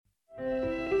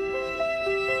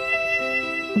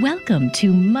Welcome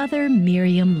to Mother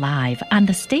Miriam Live on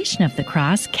the Station of the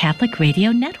Cross Catholic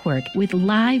Radio Network with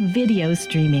live video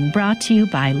streaming brought to you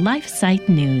by LifeSite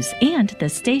News and the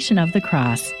Station of the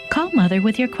Cross. Call Mother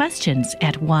with your questions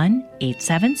at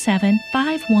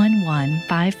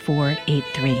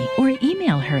 1-877-511-5483 or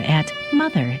email her at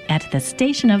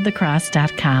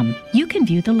mother@thestationofthecross.com. You can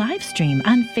view the live stream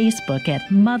on Facebook at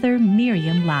Mother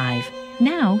Miriam Live.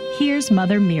 Now, here's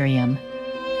Mother Miriam.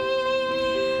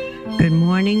 Good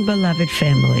morning, beloved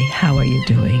family. How are you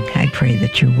doing? I pray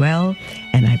that you're well,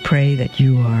 and I pray that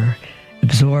you are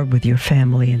absorbed with your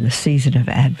family in the season of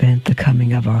Advent, the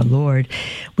coming of our Lord.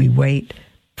 We wait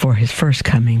for his first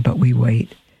coming, but we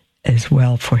wait as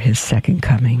well for his second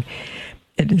coming.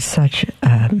 It is such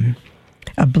a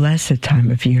blessed time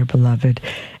of year, beloved,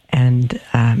 and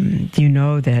you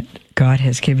know that God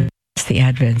has given us the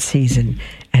Advent season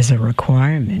as a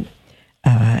requirement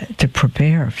to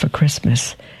prepare for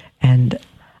Christmas. And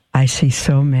I see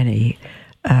so many,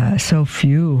 so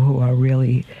few who are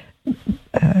really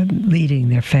leading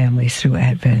their families through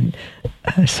Advent,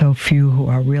 so few who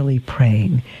are really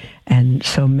praying, and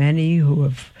so many who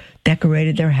have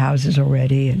decorated their houses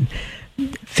already and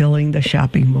filling the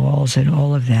shopping malls and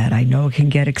all of that. I know it can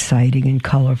get exciting and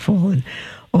colorful and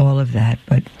all of that,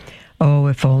 but oh,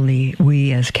 if only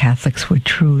we as Catholics would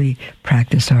truly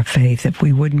practice our faith, if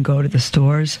we wouldn't go to the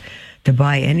stores to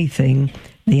buy anything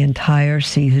the entire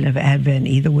season of Advent.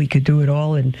 Either we could do it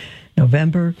all in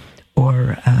November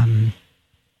or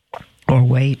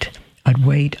wait. I'd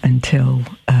wait until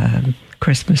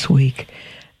Christmas week.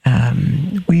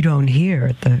 We don't here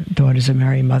at the Daughters of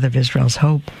Mary, Mother of Israel's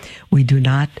Hope. We do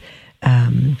not.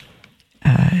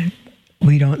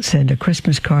 We don't send a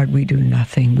Christmas card. We do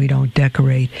nothing. We don't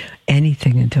decorate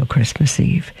anything until Christmas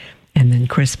Eve. And then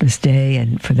Christmas Day,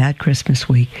 and for that Christmas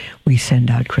week, we send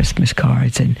out Christmas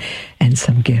cards and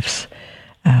some gifts.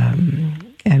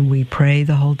 And we pray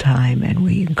the whole time, and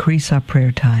we increase our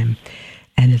prayer time.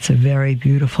 And it's a very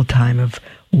beautiful time of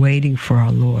waiting for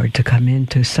our Lord to come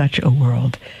into such a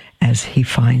world as he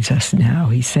finds us now.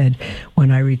 He said, when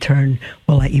I return,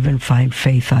 will I even find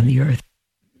faith on the earth?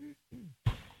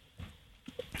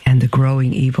 And the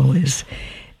growing evil is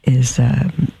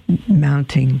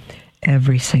mounting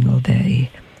every single day.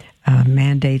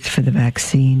 Mandates for the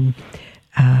vaccine,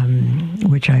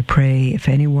 which I pray if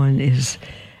anyone is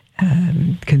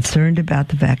concerned about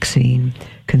the vaccine,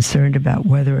 concerned about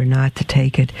whether or not to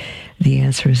take it, the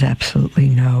answer is absolutely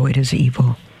no. It is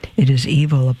evil. It is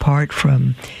evil apart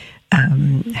from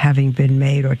having been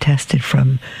made or tested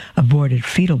from aborted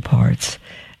fetal parts.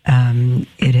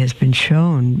 It has been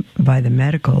shown by the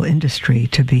medical industry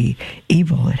to be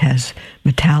evil. It has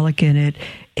metallic in it.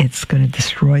 It's going to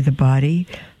destroy the body.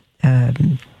 I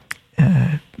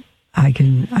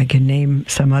can name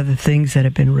some other things that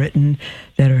have been written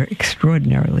that are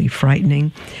extraordinarily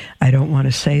frightening. I don't want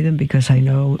to say them because I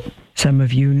know some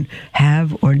of you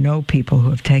have or know people who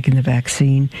have taken the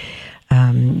vaccine.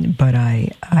 But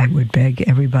I would beg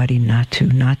everybody not to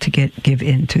give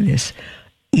in to this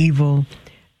evil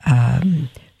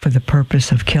for the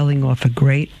purpose of killing off a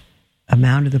great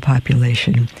amount of the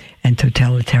population and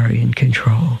totalitarian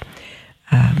control.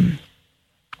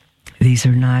 These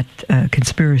are not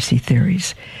conspiracy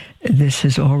theories. This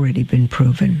has already been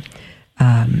proven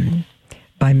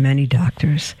by many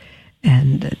doctors.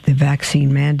 And the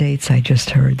vaccine mandates, I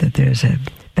just heard that there's a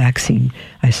vaccine,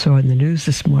 I saw in the news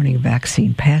this morning, a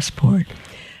vaccine passport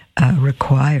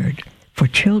required for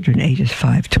children ages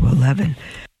 5 to 11.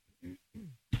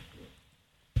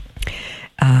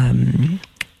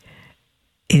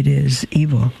 It is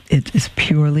evil. It is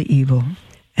purely evil.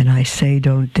 And I say,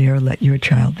 don't dare let your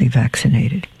child be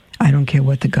vaccinated. I don't care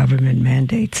what the government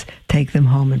mandates. Take them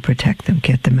home and protect them.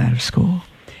 Get them out of school.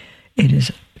 It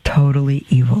is totally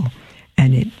evil.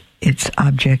 And its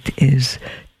object is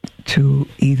to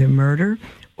either murder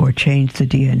or change the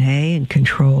DNA and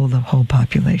control the whole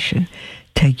population.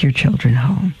 Take your children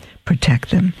home.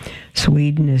 Protect them.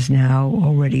 Sweden is now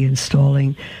already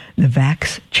installing the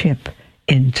Vax chip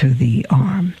into the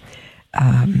arm.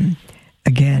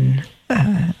 Again,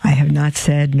 I have not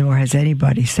said, nor has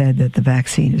anybody said, that the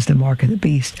vaccine is the mark of the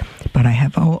beast, but I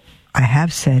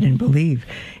have said and believe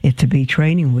it to be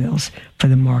training wheels for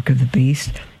the mark of the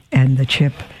beast, and the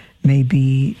chip may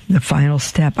be the final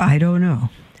step. I don't know.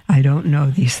 I don't know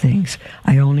these things.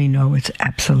 I only know it's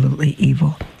absolutely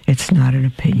evil. It's not an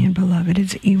opinion, beloved.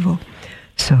 It's evil.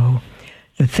 So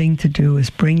the thing to do is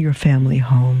bring your family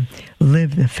home,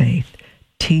 live the faith,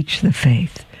 teach the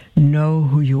faith, know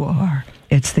who you are.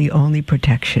 It's the only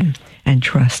protection, and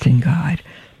trust in God.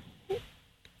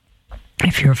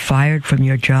 If you're fired from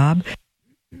your job,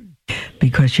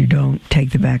 because you don't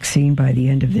take the vaccine by the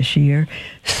end of this year,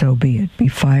 so be it. Be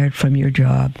fired from your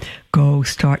job. Go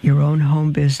start your own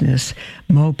home business,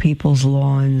 mow people's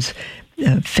lawns,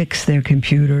 fix their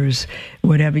computers,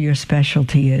 whatever your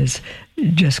specialty is.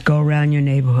 Just go around your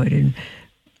neighborhood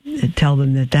and tell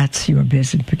them that that's your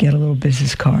business. Get a little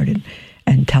business card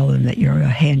and tell them that you're a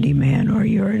handyman or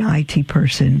you're an IT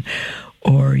person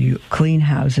or you clean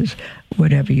houses,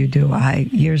 whatever you do.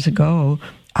 Years ago,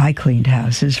 I cleaned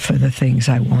houses for the things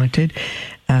I wanted.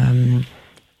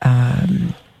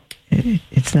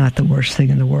 It's not the worst thing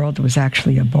in the world. It was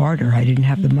actually a barter. I didn't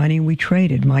have the money. We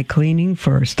traded my cleaning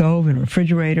for a stove and a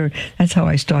refrigerator. That's how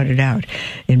I started out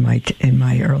in my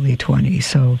early 20s.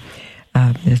 So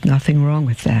there's nothing wrong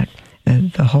with that.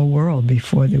 The whole world,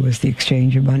 before there was the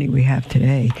exchange of money we have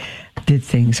today, did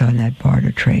things on that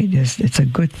barter trade. It's a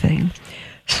good thing.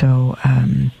 So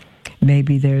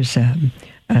maybe there's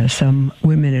some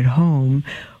women at home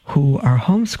who are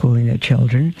homeschooling their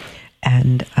children,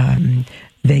 and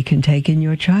they can take in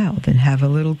your child and have a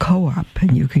little co-op,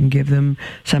 and you can give them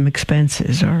some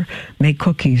expenses or make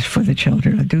cookies for the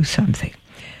children or do something.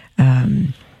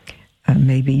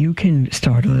 Maybe you can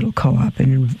start a little co-op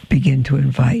and begin to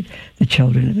invite the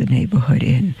children of the neighborhood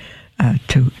in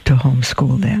to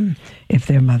homeschool them if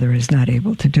their mother is not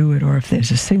able to do it, or if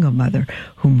there's a single mother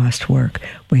who must work.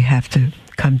 We have to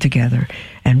come together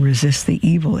and resist the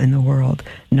evil in the world,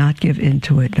 not give in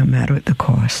to it no matter what the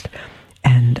cost,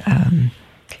 and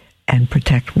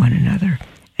protect one another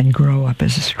and grow up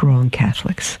as strong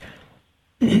Catholics.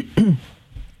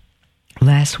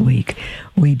 Last week,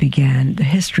 we began the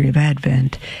history of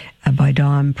Advent by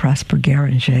Dom Prosper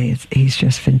Guéranger. He's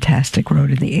just fantastic.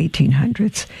 Wrote in the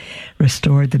 1800s,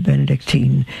 restored the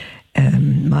Benedictine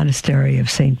monastery of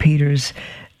St. Peter's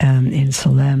in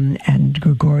Salem and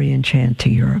Gregorian chant to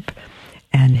Europe.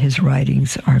 And his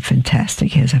writings are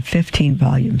fantastic. He has a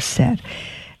 15-volume set.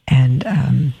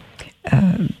 And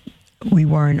we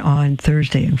weren't on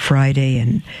Thursday and Friday,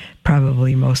 and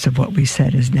probably most of what we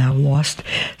said is now lost.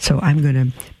 So I'm going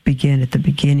to begin at the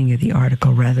beginning of the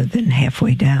article rather than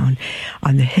halfway down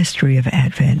on the history of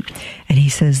Advent. And he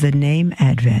says the name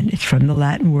Advent, it's from the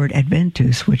Latin word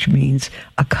adventus, which means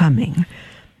a coming.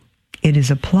 It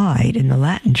is applied in the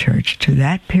Latin Church to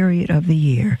that period of the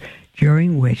year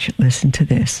during which, listen to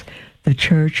this, the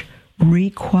Church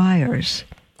requires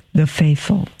the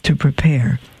faithful to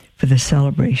prepare for the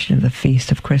celebration of the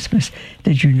feast of Christmas.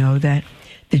 Did you know that?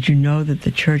 Did you know that the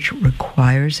Church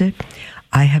requires it?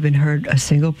 I haven't heard a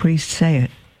single priest say it.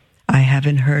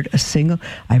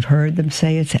 I've heard them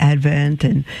say it's Advent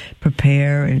and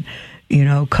prepare and,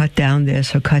 cut down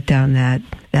this or cut down that.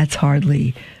 That's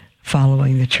hardly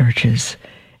following the Church's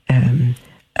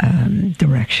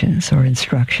directions or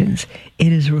instructions.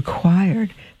 It is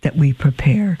required that we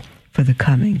prepare for the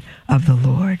coming of the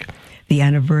Lord, the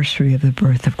anniversary of the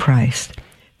birth of Christ.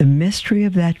 The mystery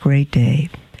of that great day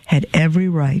had every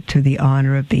right to the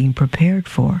honor of being prepared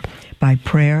for by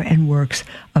prayer and works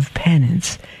of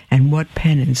penance. And what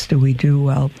penance do we do?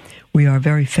 Well, we are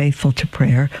very faithful to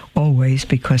prayer, always,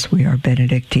 because we are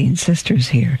Benedictine sisters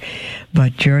here.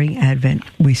 But during Advent,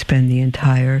 we spend the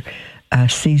entire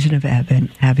season of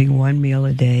Advent having one meal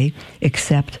a day,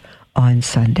 except on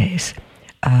Sundays.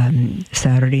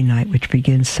 Saturday night, which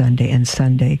begins Sunday, and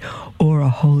Sunday, or a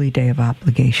holy day of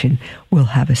obligation, we'll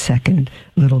have a second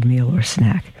little meal or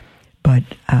snack. But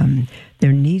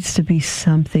there needs to be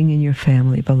something in your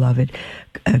family, beloved.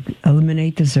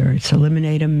 Eliminate desserts,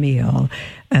 eliminate a meal,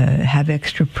 have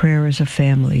extra prayer as a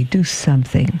family. Do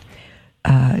something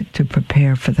to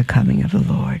prepare for the coming of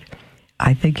the Lord.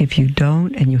 I think if you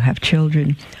don't and you have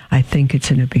children, I think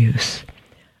it's an abuse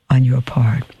on your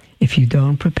part. If you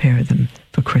don't prepare them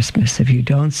for Christmas, if you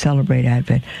don't celebrate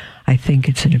Advent, I think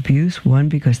it's an abuse. One,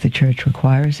 because the Church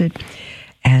requires it,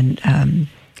 and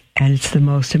it's the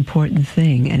most important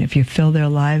thing. And if you fill their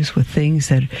lives with things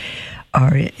that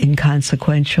are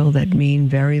inconsequential, that mean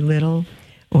very little,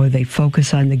 or they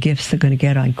focus on the gifts they're going to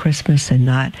get on Christmas and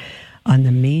not on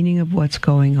the meaning of what's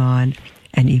going on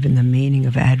and even the meaning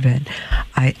of Advent,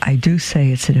 I do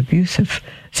say it's an abusive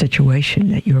situation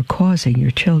that you're causing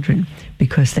your children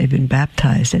because they've been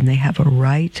baptized and they have a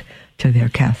right to their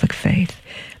Catholic faith.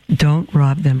 Don't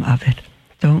rob them of it.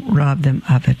 Don't rob them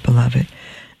of it, beloved.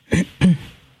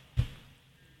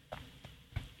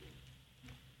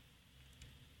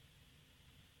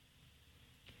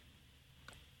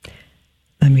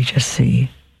 Let me just see.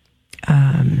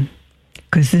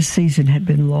 Because this season had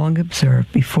been long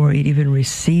observed before it even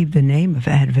received the name of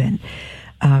Advent.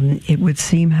 It would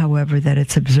seem, however, that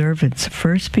its observance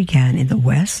first began in the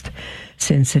West,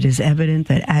 since it is evident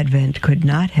that Advent could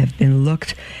not have been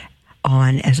looked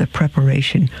on as a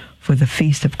preparation for the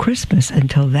Feast of Christmas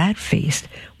until that feast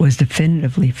was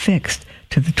definitively fixed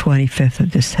to the 25th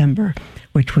of December,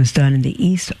 which was done in the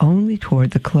East only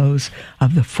toward the close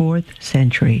of the 4th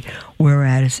century,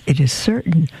 whereas it is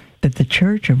certain that the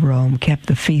Church of Rome kept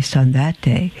the feast on that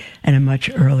day in a much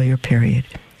earlier period.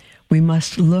 We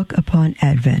must look upon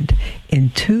Advent in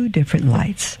two different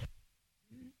lights.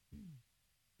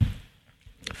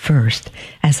 First,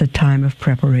 as a time of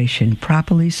preparation,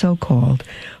 properly so called,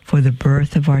 for the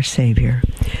birth of our Savior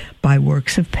by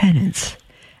works of penance,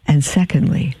 and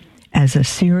secondly, as a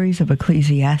series of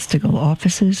ecclesiastical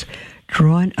offices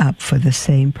drawn up for the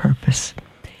same purpose.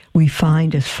 We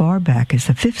find as far back as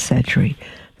the 5th century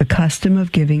the custom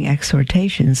of giving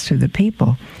exhortations to the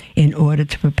people in order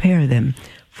to prepare them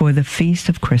for the Feast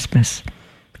of Christmas.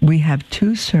 We have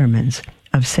 2 sermons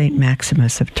of St.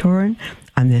 Maximus of Turin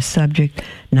on this subject,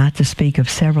 not to speak of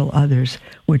several others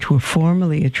which were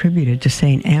formerly attributed to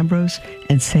St. Ambrose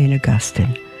and St.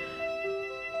 Augustine,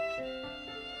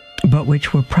 but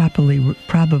which were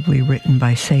probably written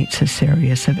by St.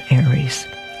 Caesarius of Aries.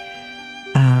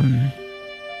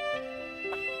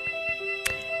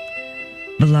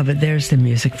 Beloved, there's the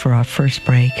music for our first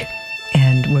break,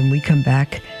 and when we come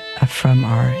back from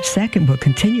our second, we'll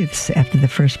continue this after the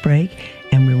first break.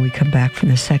 And when we come back from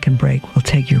the second break, we'll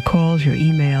take your calls, your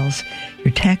emails,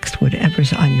 your text,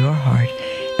 whatever's on your heart.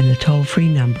 And the toll-free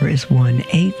number is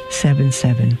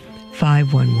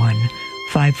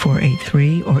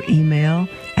 1-877-511-5483, or email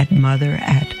at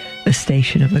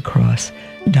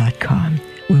mother@thestationofthecross.com.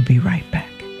 We'll be right back.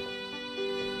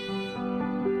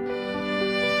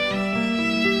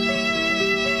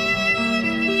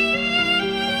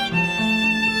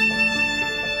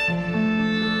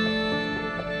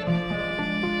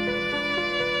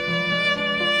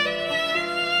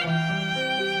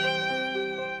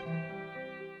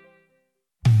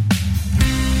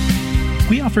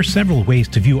 We offer several ways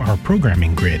to view our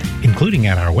programming grid, including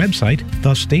at our website,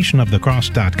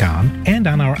 thestationofthecross.com, and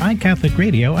on our iCatholic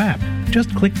Radio app.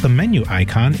 Just click the menu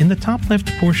icon in the top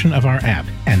left portion of our app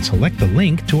and select the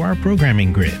link to our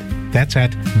programming grid. That's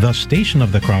at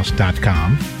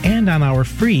thestationofthecross.com and on our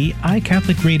free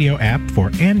iCatholic Radio app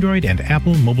for Android and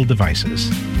Apple mobile devices.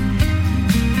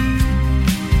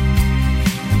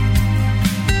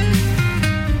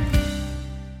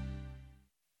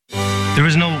 There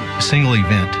was no single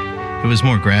event. It was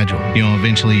more gradual.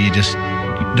 Eventually you just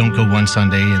don't go one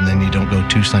Sunday and then you don't go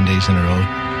 2 Sundays in a row.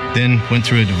 Then went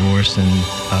through a divorce and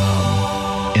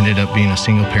ended up being a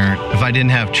single parent. If I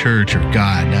didn't have church or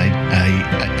God,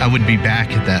 I would be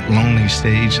back at that lonely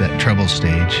stage, that trouble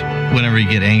stage. Whenever you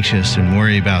get anxious and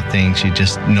worry about things, you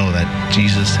just know that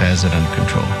Jesus has it under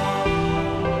control.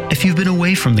 If you've been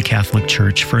away from the Catholic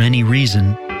Church for any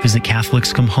reason, visit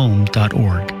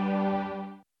CatholicsComeHome.org.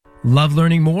 Love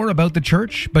learning more about the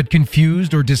Church, but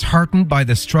confused or disheartened by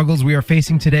the struggles we are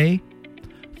facing today?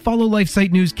 Follow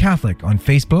LifeSite News Catholic on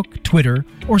Facebook, Twitter,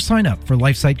 or sign up for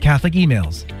LifeSite Catholic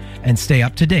emails and stay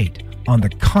up to date on the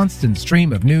constant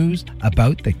stream of news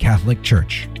about the Catholic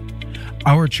Church.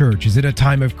 Our Church is in a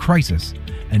time of crisis,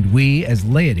 and we as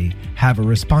laity have a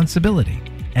responsibility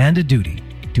and a duty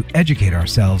to educate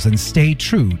ourselves and stay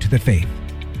true to the faith.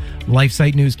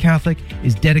 LifeSite News Catholic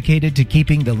is dedicated to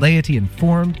keeping the laity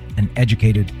informed and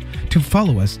educated. To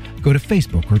follow us, go to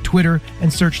Facebook or Twitter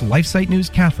and search LifeSite News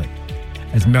Catholic.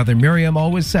 As Mother Miriam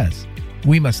always says,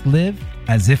 we must live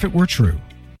as if it were true.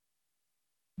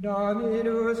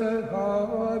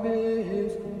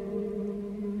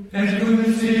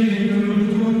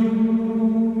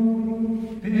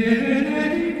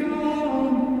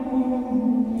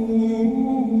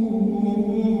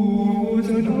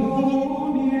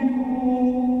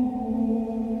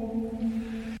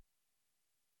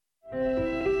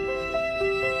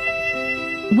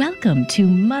 Welcome to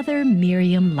Mother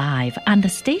Miriam Live on the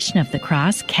Station of the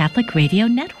Cross Catholic Radio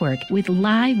Network, with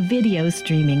live video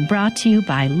streaming brought to you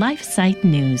by LifeSite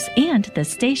News and the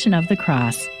Station of the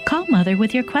Cross. Call Mother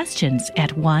with your questions at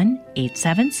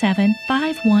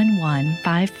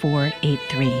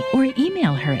 1-877-511-5483 or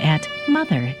email her at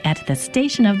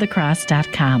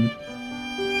mother@thestationofthecross.com.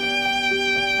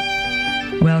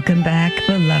 Welcome back,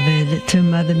 beloved, to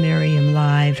Mother Miriam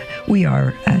Live. We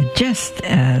are just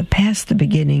past the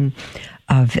beginning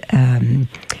of a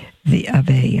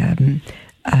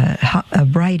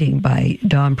writing by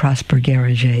Dom Prosper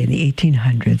Guéranger in the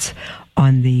 1800s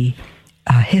on the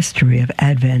history of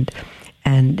Advent,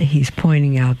 and he's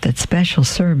pointing out that special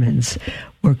sermons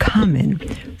were common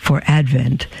for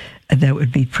Advent that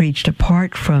would be preached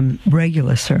apart from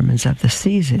regular sermons of the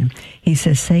season. He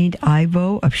says Saint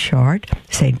Ivo of Chartres,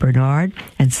 Saint Bernard,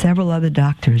 and several other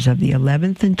doctors of the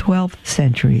 11th and 12th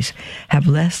centuries have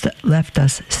left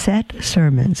us set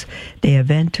sermons de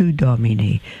Adventu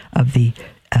Domini, of the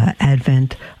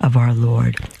advent of our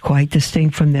Lord, quite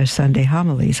distinct from their Sunday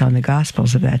homilies on the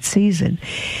Gospels of that season.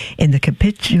 In the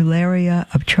Capitularia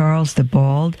of Charles the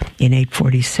Bald in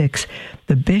 846,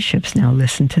 the bishops, now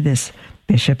listen to this,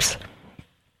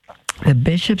 the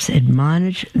bishops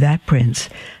admonished that prince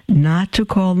not to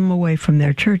call them away from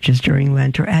their churches during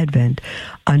Lent or Advent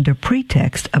under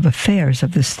pretext of affairs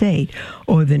of the state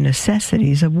or the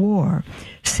necessities of war,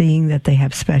 seeing that they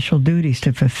have special duties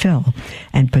to fulfill,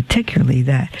 and particularly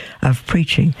that of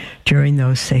preaching during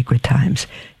those sacred times.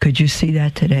 Could you see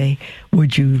that today?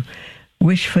 Would you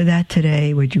wish for that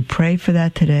today? Would you pray for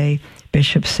that today?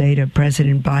 Bishops say to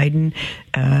President Biden,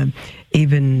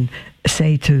 even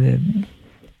say to the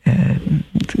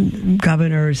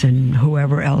governors and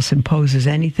whoever else imposes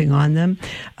anything on them,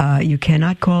 you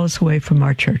cannot call us away from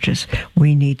our churches.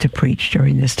 We need to preach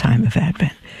during this time of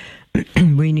Advent.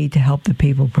 We need to help the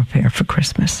people prepare for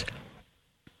Christmas.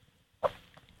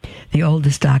 The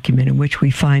oldest document in which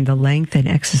we find the length and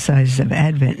exercises of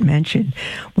Advent mentioned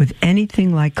with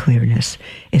anything like clearness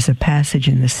is a passage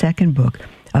in the second book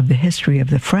of the History of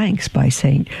the Franks by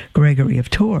St. Gregory of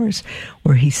Tours,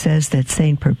 where he says that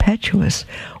St. Perpetuus,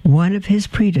 one of his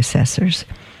predecessors,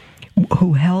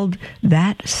 who held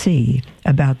that see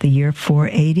about the year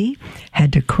 480,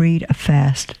 had decreed a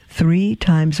fast 3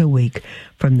 times a week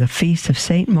from the feast of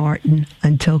St. Martin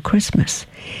until Christmas.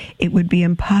 It would be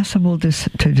impossible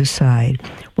to decide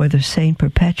whether St.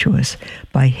 Perpetuus,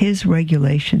 by his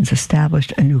regulations,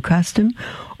 established a new custom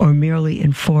or merely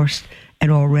enforced an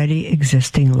already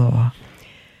existing law.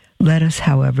 Let us,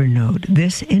 however, note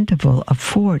this interval of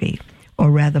 40, or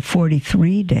rather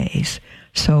 43 days,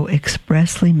 so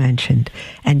expressly mentioned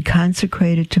and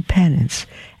consecrated to penance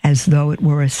as though it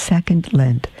were a second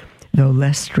Lent, though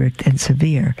less strict and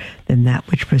severe than that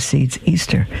which precedes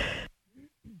Easter.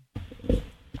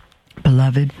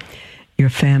 Beloved, your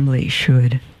family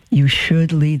you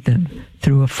should lead them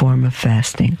through a form of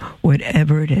fasting,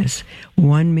 whatever it is.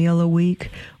 1 meal a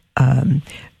week,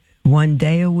 1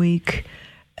 day a week,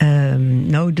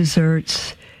 no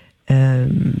desserts,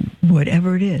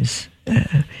 whatever it is.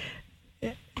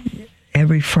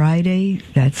 Every Friday,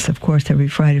 that's of course every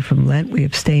Friday from Lent, we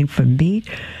abstain from meat,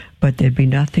 but there'd be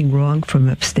nothing wrong from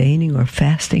abstaining or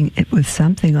fasting with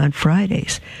something on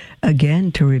Fridays.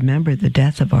 Again, to remember the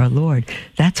death of our Lord.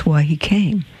 That's why he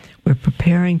came. We're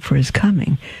preparing for his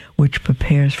coming, which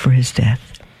prepares for his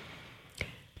death.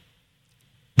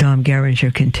 Dom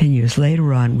Geringer continues,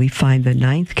 later on we find the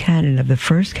 9th canon of the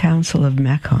First Council of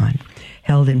Macon,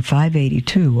 held in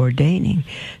 582, ordaining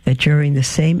that during the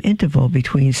same interval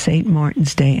between St.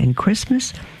 Martin's Day and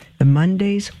Christmas, the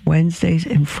Mondays, Wednesdays,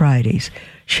 and Fridays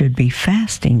should be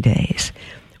fasting days.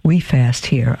 We fast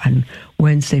here on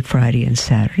Wednesday, Friday, and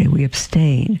Saturday. We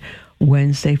abstain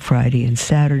Wednesday, Friday, and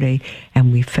Saturday,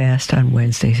 and we fast on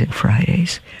Wednesdays and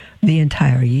Fridays the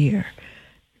entire year.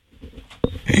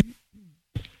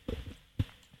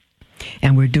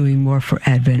 And we're doing more for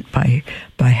Advent by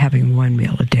having 1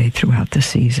 meal a day throughout the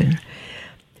season.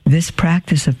 This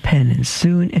practice of penance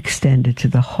soon extended to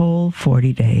the whole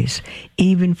 40 days,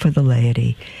 even for the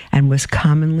laity, and was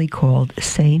commonly called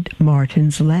St.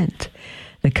 Martin's Lent.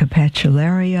 The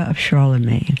Capitularia of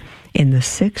Charlemagne, in the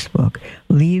 6th book,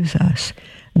 leaves us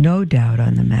no doubt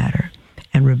on the matter.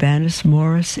 And Rabanus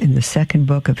Maurus, in the 2nd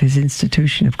book of his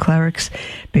Institution of Clerics,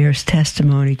 bears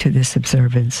testimony to this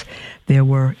observance. There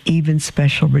were even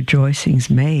special rejoicings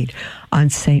made on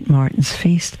St. Martin's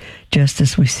feast, just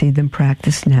as we see them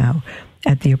practiced now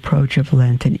at the approach of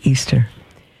Lent and Easter.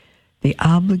 The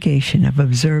obligation of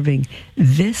observing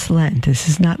this Lent, this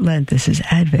is not Lent, this is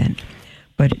Advent,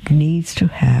 but it needs to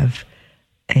have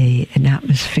an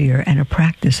atmosphere and a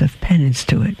practice of penance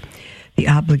to it. The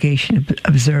obligation of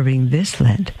observing this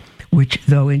Lent, which,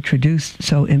 though introduced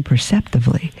so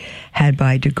imperceptibly, had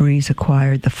by degrees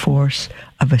acquired the force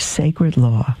of a sacred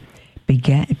law,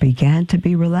 began to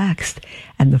be relaxed,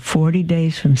 and the 40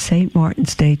 days from St.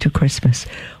 Martin's Day to Christmas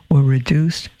were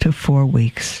reduced to 4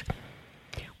 weeks.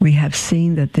 We have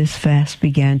seen that this fast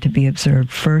began to be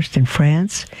observed first in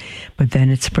France, but then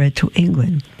it spread to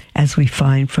England, as we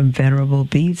find from Venerable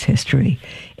Bede's history,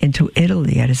 into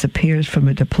Italy, as appears from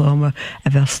a diploma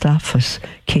of Astolphus,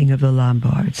 king of the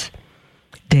Lombards,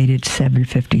 dated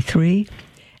 753,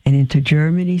 and into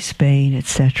Germany, Spain,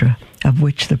 etc., of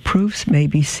which the proofs may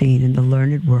be seen in the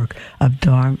learned work of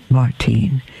Dar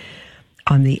Martin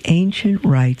on the ancient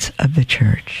rites of the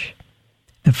Church.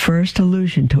 the first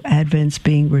allusion to Advent's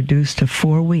being reduced to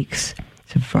 4 weeks.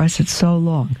 So for us, it's so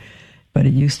long, but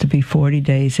it used to be 40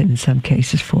 days and in some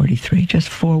cases 43, just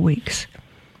 4 weeks,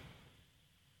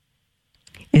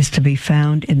 is to be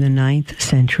found in the 9th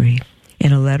century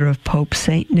in a letter of Pope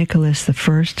St. Nicholas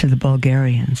I to the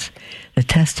Bulgarians. The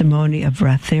testimony of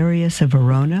Ratherius of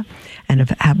Verona and of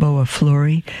Abbo of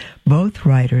Fleury, both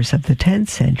writers of the 10th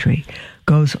century,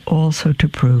 goes also to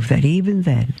prove that even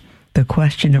then, the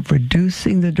question of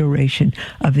reducing the duration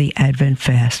of the Advent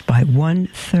fast by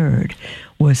 1/3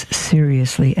 was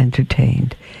seriously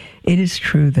entertained. It is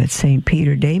true that St.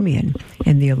 Peter Damian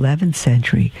in the 11th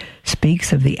century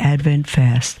speaks of the Advent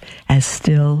fast as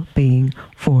still being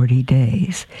 40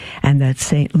 days, and that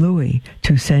St. Louis,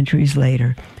 2 centuries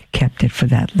later, kept it for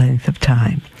that length of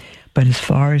time. But as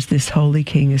far as this holy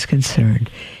king is concerned,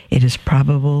 it is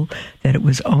probable that it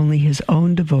was only his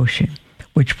own devotion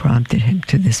which prompted him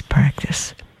to this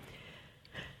practice.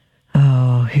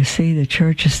 Oh, you see, the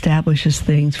church establishes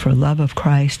things for love of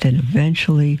Christ, and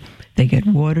eventually they get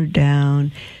watered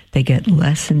down, they get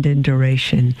lessened in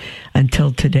duration,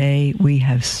 until today we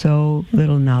have so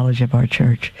little knowledge of our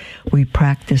church. We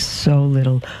practice so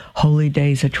little. Holy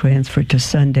days are transferred to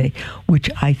Sunday, which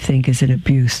I think is an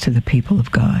abuse to the people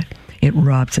of God. It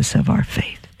robs us of our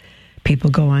faith.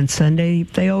 People go on Sunday,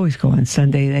 they always go on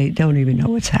Sunday, they don't even know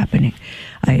what's happening.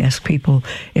 I ask people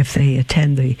if they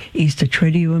attend the Easter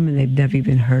Triduum and they've never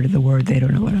even heard of the word, they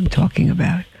don't know what I'm talking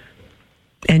about.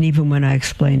 And even when I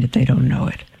explain it, they don't know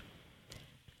it.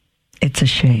 It's a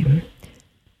shame.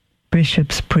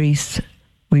 Bishops, priests,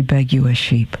 we beg you as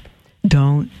sheep,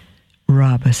 don't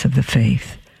rob us of the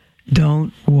faith.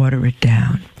 Don't water it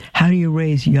down. How do you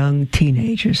raise young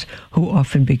teenagers who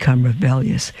often become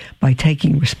rebellious? By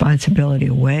taking responsibility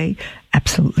away?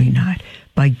 Absolutely not.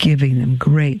 By giving them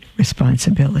great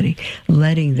responsibility,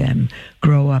 letting them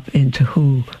grow up into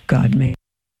who God made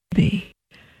them to be.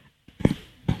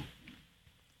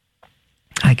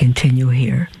 I continue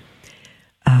here.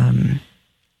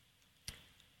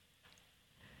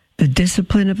 The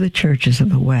discipline of the churches of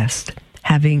the West,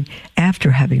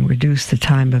 after having reduced the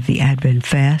time of the Advent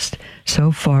fast,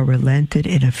 so far relented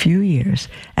in a few years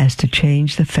as to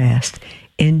change the fast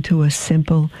into a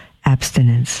simple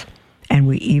abstinence. And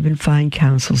we even find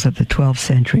councils of the 12th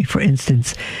century, for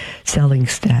instance,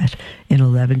 Seligenstadt in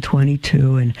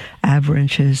 1122 and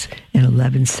Avranches in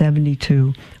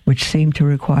 1172, which seem to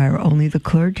require only the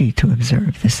clergy to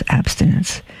observe this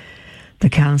abstinence. The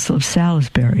Council of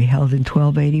Salisbury, held in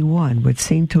 1281, would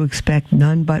seem to expect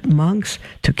none but monks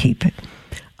to keep it.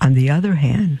 On the other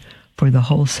hand, for the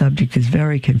whole subject is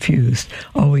very confused,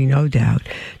 owing no doubt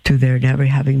to there never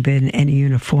having been any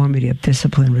uniformity of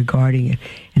discipline regarding it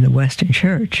in the Western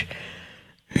Church,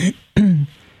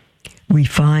 we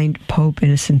find Pope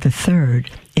Innocent III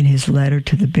in his letter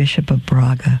to the Bishop of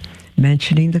Braga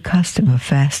mentioning the custom of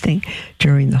fasting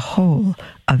during the whole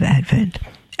of Advent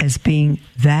as being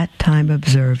that time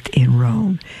observed in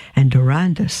Rome, and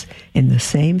Durandus, in the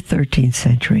same 13th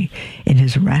century, in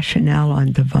his Rationale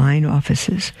on Divine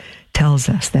Offices, tells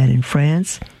us that in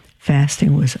France,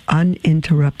 fasting was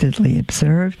uninterruptedly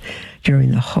observed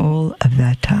during the whole of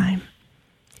that time.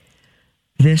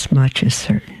 This much is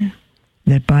certain,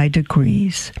 that by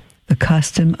degrees, the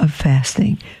custom of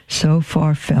fasting so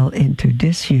far fell into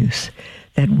disuse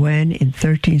that when, in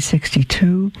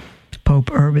 1362,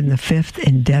 Pope Urban V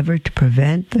endeavored to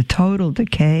prevent the total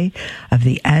decay of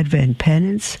the Advent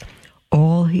penance,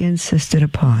 all he insisted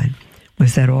upon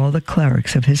was that all the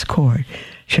clerics of his court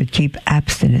should keep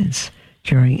abstinence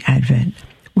during Advent,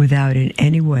 without in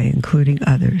any way including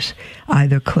others,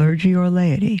 either clergy or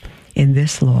laity, in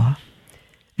this law.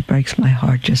 It breaks my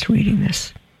heart just reading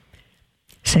this.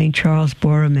 St. Charles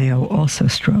Borromeo also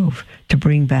strove to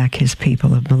bring back his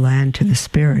people of Milan to the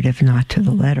spirit, if not to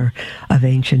the letter, of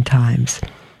ancient times.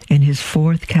 In his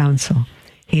fourth council,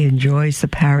 he enjoins the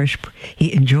parish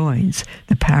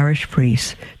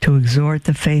priests to exhort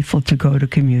the faithful to go to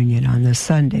communion on the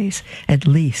Sundays, at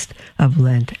least, of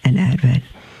Lent and Advent,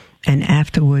 and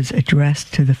afterwards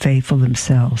addressed to the faithful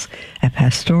themselves a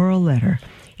pastoral letter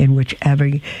in which,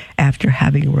 after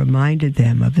having reminded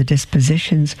them of the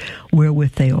dispositions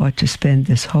wherewith they ought to spend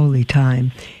this holy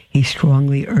time, he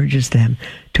strongly urges them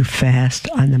to fast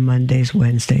on the Mondays,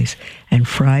 Wednesdays, and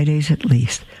Fridays at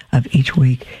least of each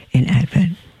week in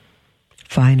Advent.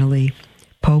 Finally,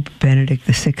 Pope Benedict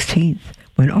XVI,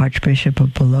 when Archbishop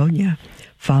of Bologna,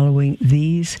 following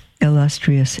these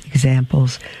illustrious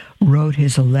examples, wrote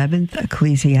his 11th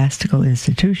ecclesiastical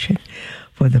institution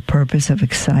for the purpose of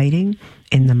exciting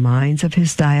in the minds of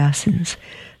his dioceses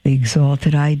the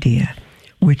exalted idea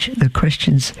which the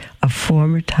Christians of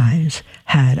former times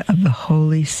had of the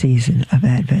holy season of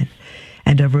Advent,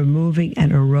 and of removing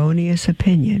an erroneous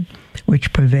opinion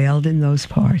which prevailed in those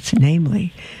parts,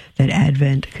 namely, that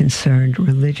Advent concerned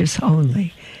religious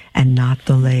only and not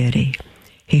the laity.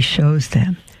 He shows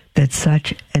them that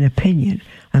such an opinion,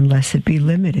 unless it be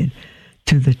limited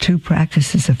to the two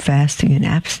practices of fasting and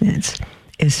abstinence,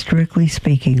 is strictly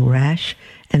speaking rash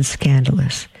and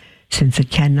scandalous, since it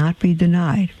cannot be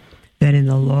denied that in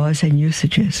the laws and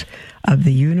usages of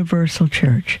the universal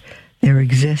church there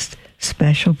exist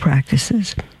special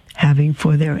practices having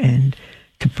for their end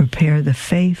to prepare the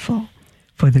faithful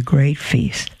for the great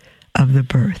feast of the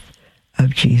birth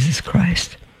of Jesus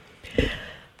Christ.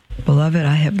 Beloved,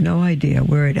 I have no idea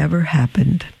where it ever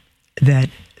happened that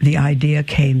the idea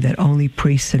came that only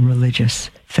priests and religious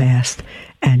fast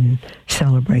and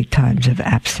celebrate times of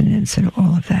abstinence and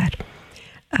all of that.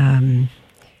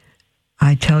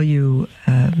 I tell you,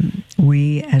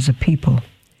 we as a people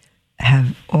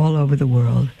have all over the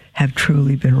world have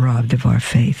truly been robbed of our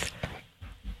faith.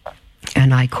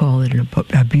 And I call it an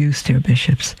abuse, dear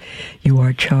bishops. You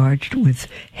are charged with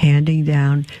handing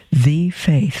down the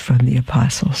faith from the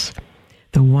apostles,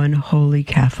 the one holy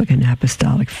Catholic and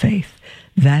apostolic faith.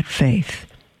 That faith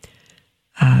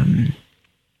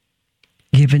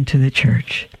given to the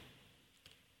church,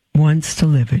 once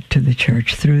delivered to the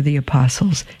church through the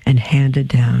apostles and handed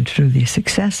down through the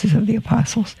successors of the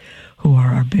apostles, who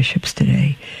are our bishops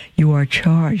today. You are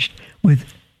charged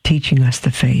with teaching us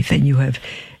the faith, and you have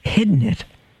hidden it.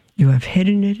 You have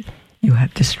hidden it. You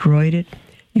have destroyed it.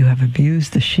 You have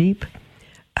abused the sheep.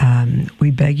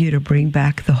 We beg you to bring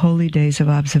back the holy days of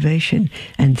observation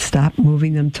and stop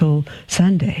moving them till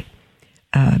Sunday,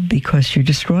 because you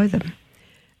destroy them.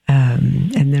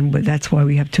 And then that's why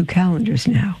we have two calendars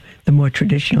now, the more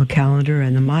traditional calendar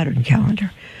and the modern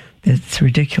calendar. It's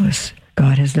ridiculous.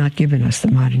 God has not given us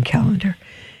the modern calendar.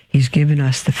 He's given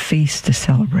us the feast to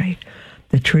celebrate,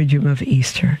 the Triduum of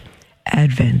Easter,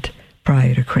 Advent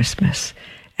prior to Christmas,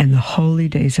 and the holy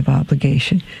days of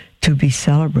obligation to be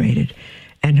celebrated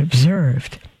and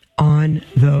observed on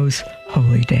those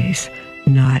holy days,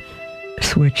 not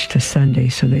switched to Sunday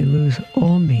so they lose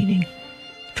all meaning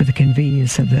for the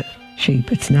convenience of the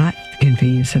sheep. It's not the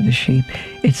convenience of the sheep,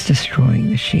 it's destroying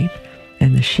the sheep.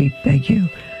 And the sheep beg you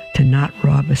to not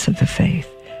rob us of the faith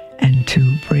and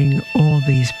to bring all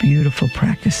these beautiful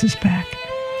practices back.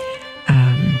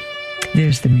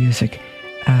 There's the music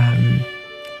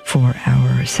for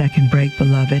our second break,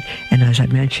 beloved. And as I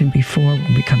mentioned before,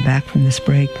 when we come back from this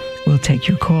break, we'll take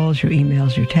your calls, your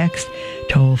emails, your text,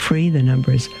 toll free. The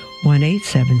number is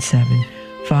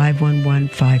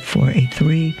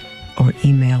 1-877-511-5483, or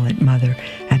email at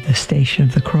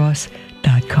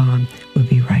mother@thestationofthecross.com. We'll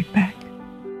be right back.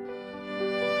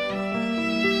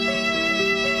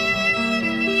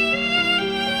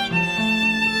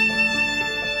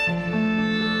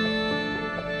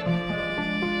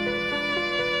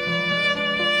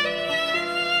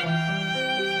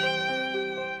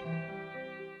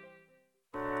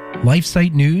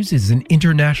 LifeSite News is an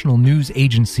international news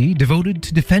agency devoted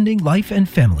to defending life and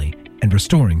family and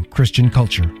restoring Christian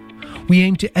culture. We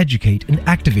aim to educate and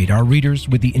activate our readers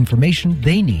with the information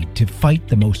they need to fight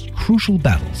the most crucial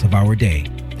battles of our day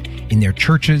in their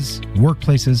churches,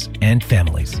 workplaces, and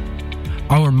families.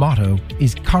 Our motto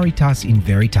is Caritas in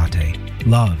Veritate,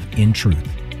 love in truth.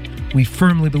 We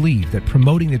firmly believe that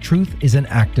promoting the truth is an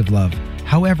act of love,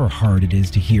 however hard it is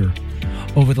to hear.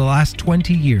 Over the last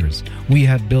 20 years, we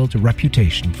have built a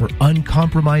reputation for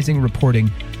uncompromising reporting,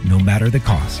 no matter the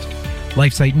cost.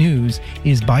 LifeSite News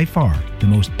is by far the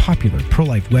most popular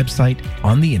pro-life website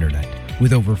on the internet,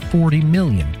 with over 40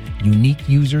 million unique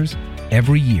users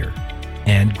every year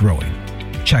and growing.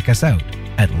 Check us out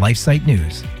at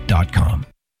lifesitenews.com.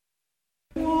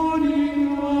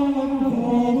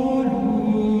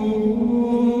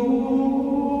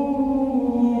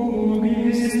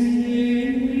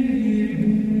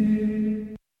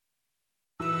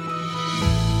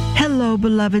 Hello,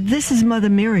 beloved. This is Mother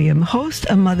Miriam, host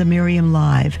of Mother Miriam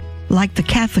Live. Like the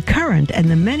Catholic Current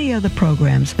and the many other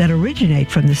programs that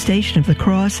originate from the Station of the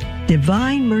Cross,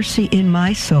 Divine Mercy in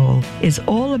My Soul is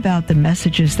all about the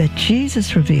messages that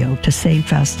Jesus revealed to St.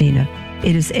 Faustina.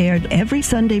 It is aired every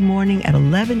Sunday morning at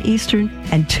 11 Eastern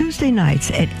and Tuesday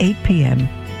nights at 8 p.m.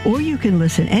 Or you can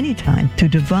listen anytime to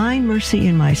Divine Mercy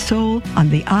in My Soul on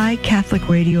the iCatholic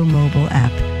Radio mobile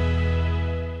app.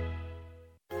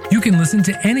 You can listen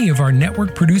to any of our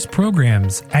network-produced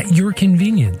programs at your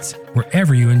convenience,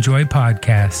 wherever you enjoy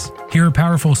podcasts. Hear a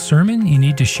powerful sermon you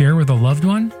need to share with a loved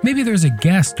one? Maybe there's a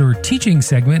guest or teaching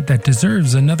segment that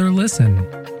deserves another listen.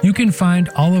 You can find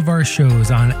all of our shows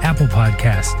on Apple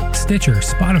Podcasts, Stitcher,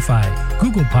 Spotify,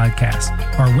 Google Podcasts,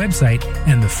 our website,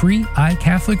 and the free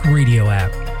iCatholic Radio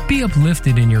app. Be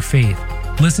uplifted in your faith.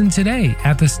 Listen today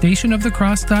at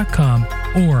thestationofthecross.com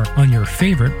or on your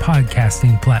favorite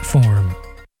podcasting platform.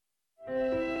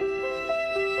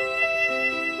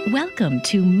 Welcome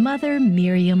to Mother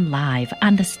Miriam Live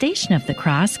on the Station of the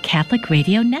Cross Catholic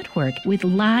Radio Network with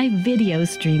live video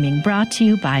streaming brought to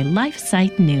you by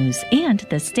LifeSite News and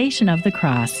the Station of the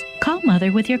Cross. Call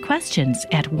Mother with your questions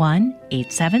at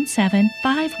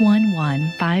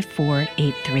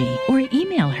 1-877-511-5483 or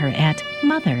email her at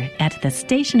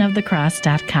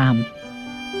mother@thestationofthecross.com.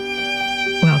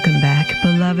 Welcome back,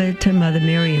 beloved, to Mother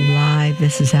Miriam Live.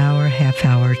 This is our half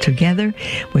hour together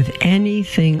with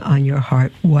anything on your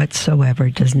heart whatsoever.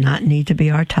 It does not need to be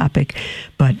our topic,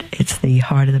 but it's the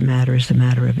heart of the matter, is the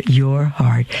matter of your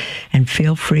heart. And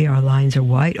feel free, our lines are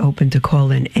wide open to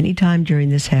call in anytime during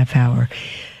this half hour.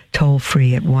 Toll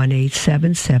free at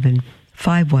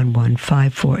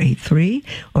 1-877-511-5483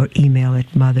 or email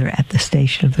at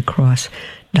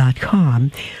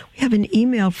mother@thestationofthecross.com. We have an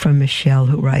email from Michelle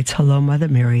who writes, "Hello, Mother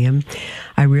Miriam.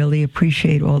 I really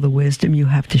appreciate all the wisdom you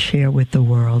have to share with the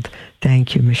world."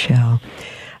 Thank you, Michelle.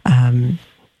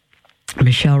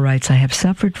 Michelle writes, "I have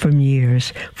suffered for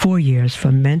 4 years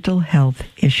from mental health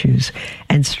issues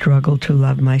and struggle to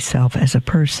love myself as a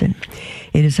person.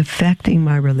 It is affecting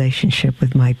my relationship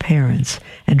with my parents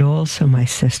and also my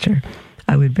sister.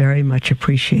 I would very much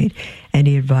appreciate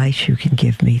any advice you can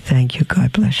give me. Thank you.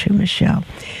 God bless you, Michelle."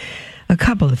 A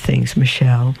couple of things,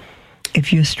 Michelle.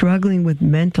 If you're struggling with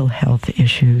mental health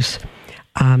issues,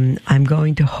 I'm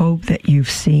going to hope that you've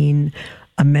seen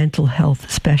a mental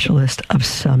health specialist of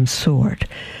some sort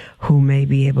who may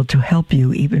be able to help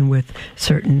you even with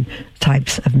certain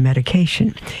types of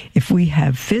medication. If we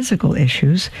have physical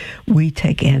issues, we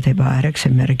take antibiotics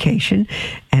and medication,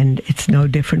 and it's no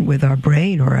different with our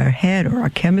brain or our head or our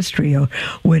chemistry or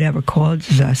whatever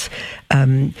causes us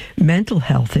mental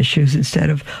health issues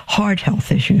instead of heart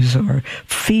health issues or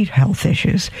feet health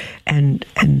issues. And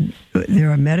there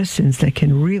are medicines that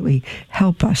can really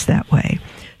help us that way.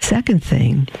 Second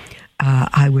thing,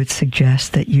 I would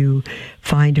suggest that you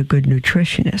find a good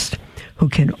nutritionist who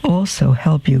can also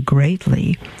help you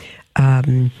greatly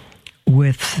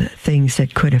with things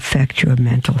that could affect your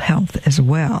mental health as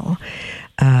well.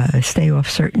 Stay off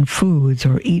certain foods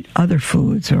or eat other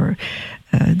foods, or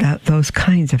those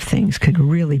kinds of things could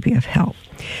really be of help.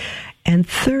 And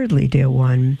thirdly, dear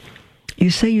one,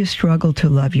 you say you struggle to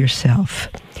love yourself.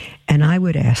 And I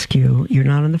would ask you, you're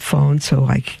not on the phone, so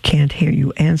I can't hear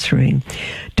you answering.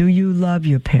 Do you love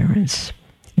your parents?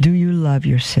 Do you love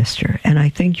your sister? And I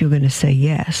think you're going to say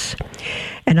yes.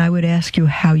 And I would ask you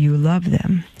how you love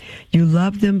them. You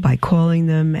love them by calling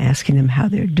them, asking them how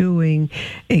they're doing,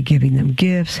 giving them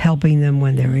gifts, helping them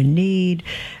when they're in need,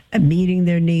 meeting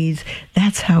their needs.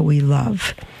 That's how we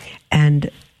love. And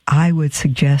I would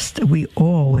suggest that we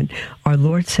all, when our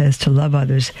Lord says to love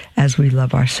others as we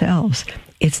love ourselves,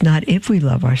 it's not if we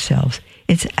love ourselves,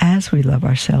 it's as we love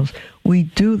ourselves. We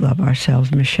do love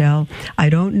ourselves, Michelle. I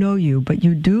don't know you, but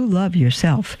you do love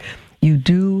yourself. You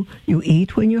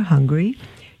eat when you're hungry.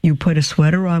 You put a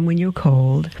sweater on when you're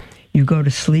cold. You go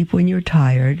to sleep when you're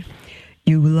tired.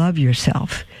 You love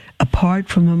yourself, apart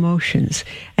from emotions.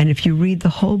 And if you read the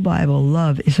whole Bible,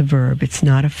 love is a verb. It's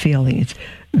not a feeling. It's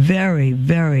very,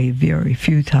 very, very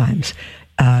few times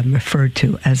referred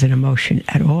to as an emotion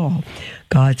at all.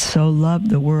 God so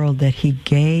loved the world that he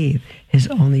gave his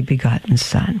only begotten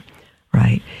Son,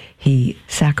 right? He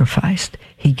sacrificed.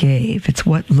 He gave. It's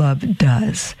what love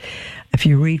does. If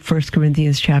you read 1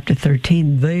 Corinthians chapter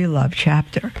 13, the love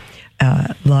chapter,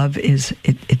 love is,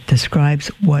 it describes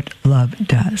what love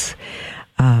does.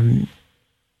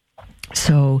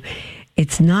 So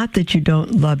it's not that you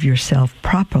don't love yourself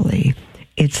properly.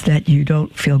 It's that you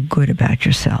don't feel good about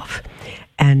yourself.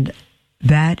 And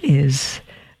that is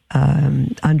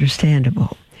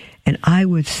understandable. And I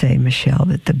would say, Michelle,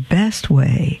 that the best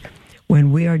way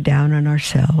when we are down on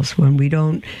ourselves, when we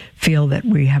don't feel that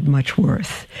we have much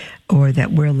worth or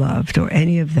that we're loved or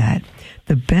any of that,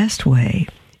 the best way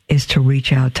is to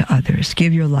reach out to others.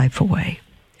 Give your life away.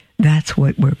 That's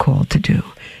what we're called to do.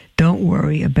 Don't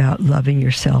worry about loving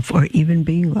yourself or even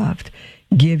being loved.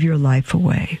 Give your life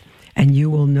away. And you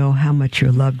will know how much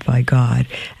you're loved by God,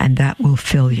 and that will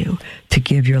fill you to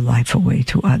give your life away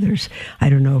to others. I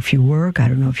don't know if you work, I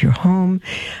don't know if you're home,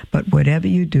 but whatever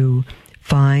you do,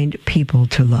 find people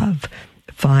to love,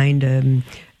 find a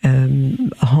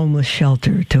homeless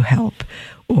shelter to help,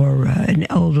 or an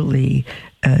elderly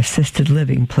assisted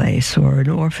living place, or an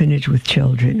orphanage with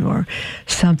children, or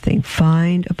something.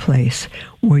 Find a place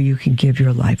where you can give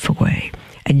your life away,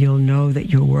 and you'll know that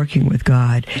you're working with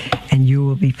God, and you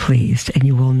will be pleased, and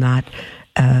you will not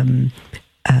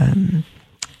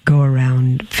go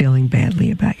around feeling badly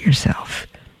about yourself.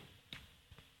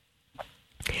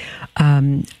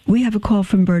 We have a call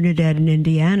from Bernadette in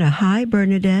Indiana. Hi,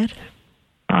 Bernadette.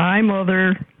 Hi,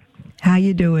 Mother. How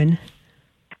you doing?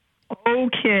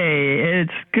 Okay,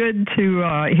 it's good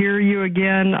to hear you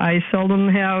again.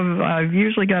 I've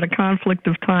usually got a conflict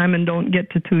of time and don't get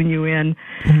to tune you in,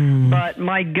 but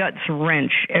my guts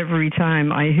wrench every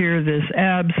time I hear this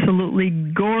absolutely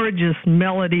gorgeous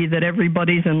melody that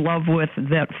everybody's in love with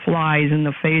that flies in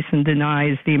the face and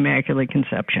denies the Immaculate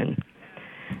Conception.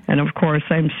 And of course,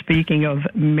 I'm speaking of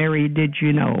Mary, Did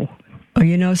You Know? Oh,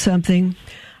 you know something?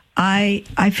 I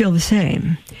feel the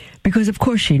same, because of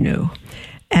course she knew.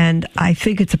 And I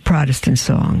think it's a Protestant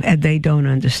song, and they don't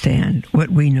understand what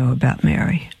we know about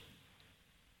Mary.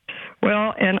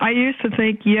 Well, and I used to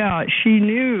think, yeah, she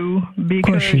knew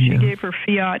because she gave her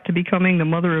fiat to becoming the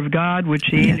Mother of God, which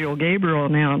the angel Gabriel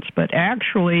announced. But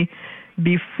actually,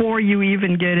 before you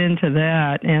even get into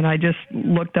that, and I just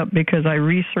looked up because I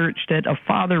researched it, a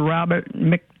Father Robert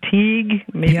McTeague,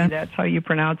 maybe that's how you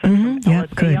pronounce it, from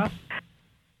Elatea,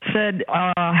 said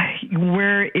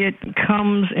where it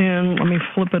comes in, let me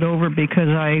flip it over because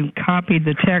I copied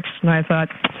the text and I thought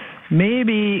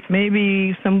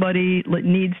maybe somebody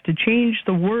needs to change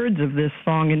the words of this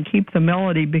song and keep the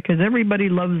melody, because everybody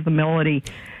loves the melody,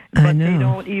 but they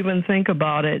don't even think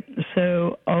about it.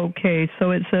 So,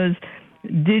 so it says,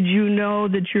 did you know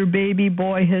that your baby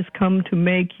boy has come to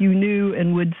make you new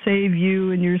and would save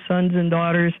you and your sons and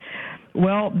daughters?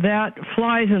 Well, that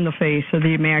flies in the face of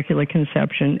the Immaculate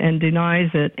Conception and denies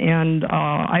it. And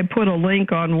I put a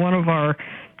link on one of our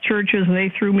churches, and they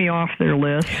threw me off their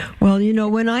list. Well, you know,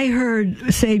 when I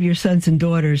heard Save Your Sons and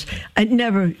Daughters, it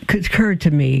never occurred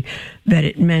to me that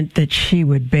it meant that she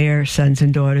would bear sons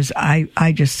and daughters.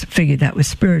 I just figured that was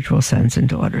spiritual sons and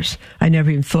daughters. I never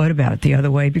even thought about it the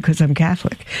other way because I'm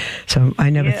Catholic. So I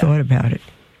never thought about it.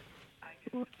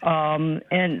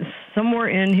 And somewhere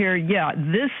in here,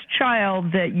 this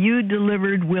child that you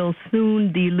delivered will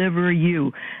soon deliver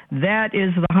you. That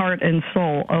is the heart and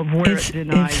soul of where it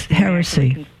denies. It's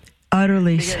heresy.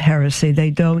 Utterly heresy.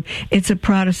 They don't. It's a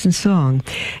Protestant song.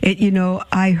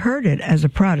 I heard it as a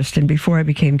Protestant before I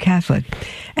became Catholic,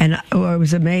 and I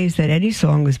was amazed that any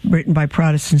song was written by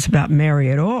Protestants about Mary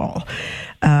at all.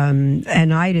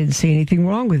 And I didn't see anything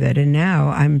wrong with it. And now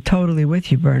I'm totally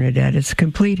with you, Bernadette. It's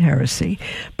complete heresy,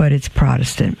 but it's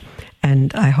Protestant,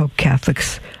 and I hope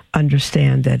Catholics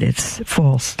understand that it's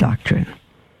false doctrine.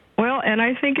 Well, and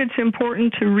I think it's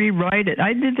important to rewrite it.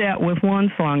 I did that with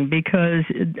one song because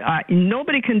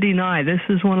nobody can deny this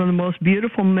is one of the most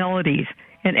beautiful melodies,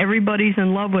 and everybody's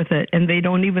in love with it, and they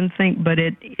don't even think, but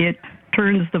it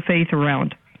turns the faith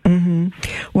around. Mm-hmm.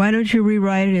 Why don't you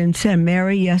rewrite it and say,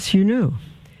 Mary, yes, you knew.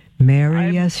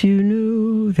 Mary, yes, you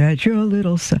knew that your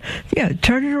little son... Yeah,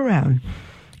 turn it around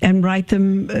and write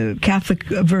them a Catholic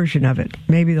version of it.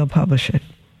 Maybe they'll publish it.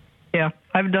 Yeah,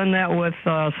 I've done that with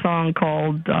a song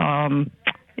called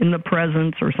In the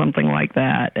Presence or something like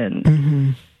that.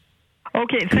 And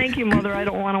Okay, thank you, Mother. I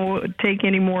don't want to take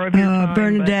any more of your time.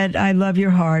 Bernadette, I love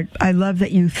your heart. I love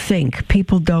that you think.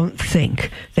 People don't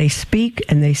think. They speak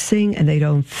and they sing and they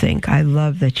don't think. I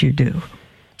love that you do.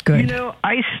 Good. You know,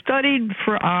 I studied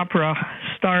for opera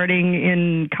starting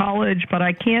in college, but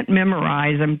I can't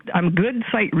memorize. I'm a good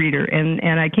sight reader,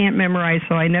 and I can't memorize,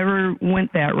 so I never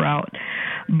went that route.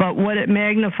 But what it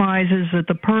magnifies is that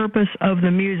the purpose of the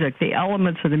music, the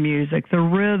elements of the music, the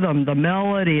rhythm, the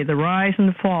melody, the rise and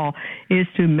the fall, is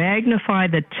to magnify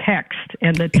the text.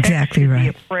 And the text should be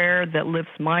a prayer that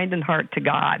lifts mind and heart to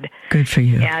God. Good for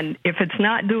you. And if it's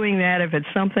not doing that, if it's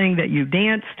something that you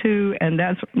dance to, and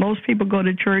that's most people go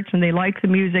to church and they like the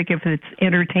music if it's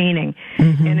entertaining.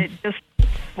 And it just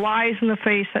flies in the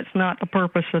face. That's not the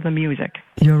purpose of the music.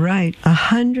 You're right.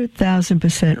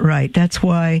 100,000% right. That's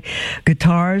why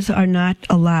guitars are not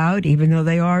allowed, even though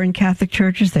they are in Catholic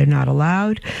churches. They're not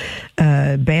allowed.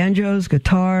 Banjos,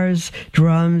 guitars,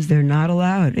 drums, they're not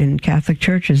allowed in Catholic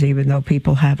churches, even though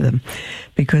people have them,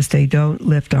 because they don't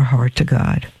lift our heart to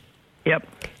God. Yep.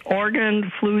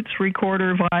 Organ, flutes,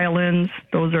 recorder, violins,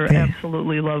 those are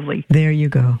absolutely lovely. There you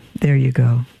go. There you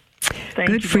go. Thank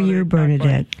Good you, for Mother. you,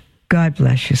 Bernadette. God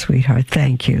bless you, sweetheart.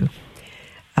 Thank you.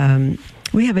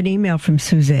 We have an email from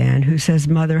Suzanne who says,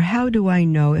 Mother, how do I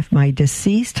know if my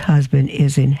deceased husband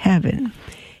is in heaven?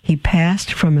 He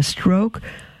passed from a stroke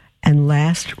and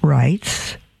last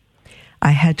rites.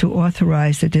 I had to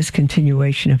authorize the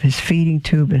discontinuation of his feeding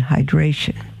tube and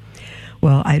hydration.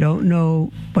 Well, I don't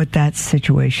know what that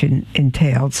situation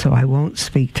entailed, so I won't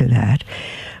speak to that.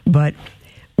 But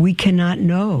we cannot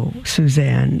know,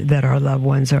 Suzanne, that our loved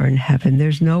ones are in heaven.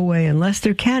 There's no way, unless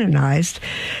they're canonized,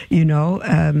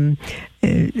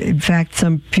 in fact,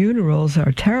 some funerals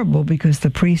are terrible because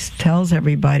the priest tells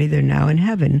everybody they're now in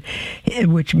heaven,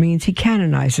 which means he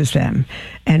canonizes them.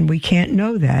 And we can't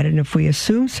know that. And if we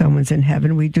assume someone's in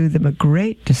heaven, we do them a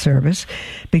great disservice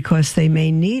because they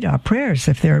may need our prayers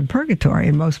if they're in purgatory.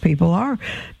 And most people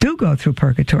do go through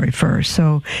purgatory first.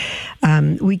 So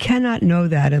we cannot know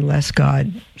that unless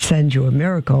God sends you a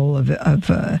miracle of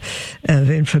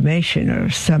information or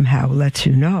somehow lets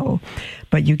you know.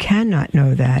 But you cannot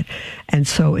know that. And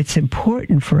so it's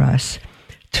important for us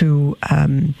to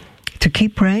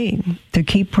keep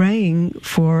praying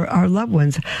for our loved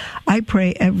ones. I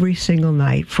pray every single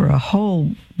night for a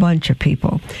whole bunch of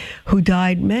people who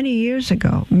died many years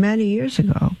ago.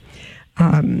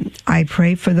 I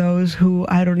pray for those who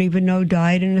I don't even know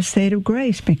died in a state of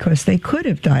grace because they could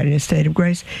have died in a state of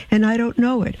grace, and I don't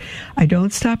know it. I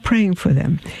don't stop praying for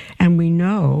them. And we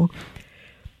know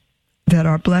that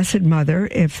our Blessed Mother,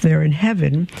 if they're in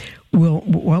heaven,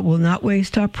 will not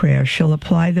waste our prayers. She'll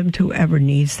apply them to whoever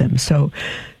needs them. So,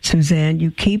 Suzanne, you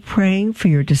keep praying for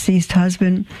your deceased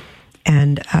husband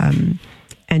and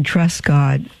trust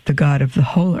God, the God of the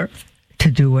whole earth,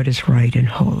 to do what is right and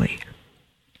holy.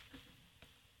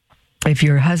 If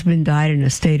your husband died in a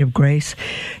state of grace,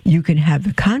 you can have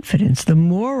the confidence, the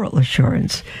moral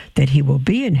assurance that he will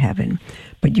be in heaven,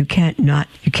 but you cannot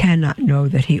know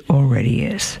that he already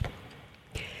is.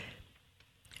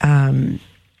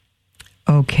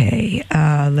 Okay,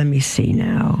 let me see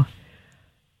now.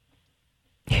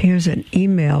 Here's an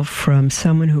email from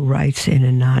someone who writes in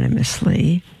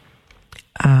anonymously.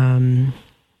 All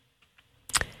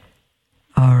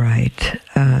right.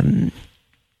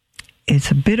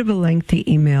 It's a bit of a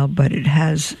lengthy email, but it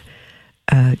has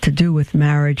to do with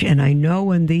marriage. And I know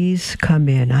when these come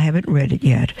in, I haven't read it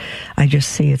yet. I just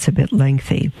see it's a bit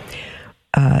lengthy.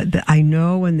 I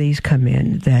know when these come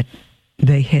in that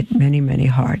they hit many, many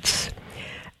hearts.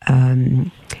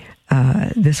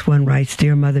 This one writes,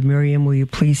 Dear Mother Miriam, will you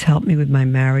please help me with my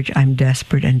marriage? I'm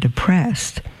desperate and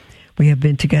depressed. We have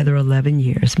been together 11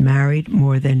 years, married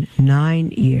more than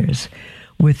 9 years,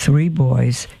 with 3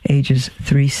 boys, ages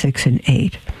 3, 6, and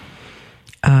 8.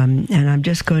 And I'm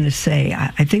just going to say,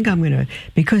 I think I'm going to,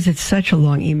 because it's such a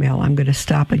long email, I'm going to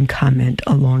stop and comment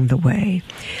along the way.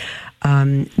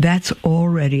 That's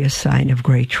already a sign of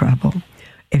great trouble.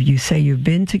 If you say you've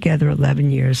been together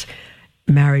 11 years,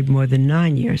 married more than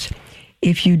 9 years,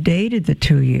 if you dated the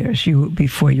 2 years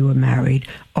before you were married,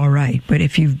 all right. But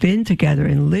if you've been together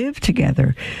and lived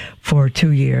together for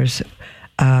 2 years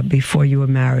before you were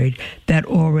married, that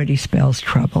already spells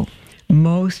trouble.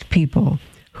 Most people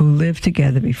who live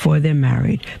together before they're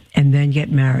married and then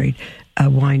get married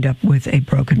wind up with a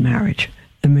broken marriage.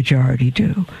 The majority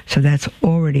do. So that's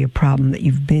already a problem that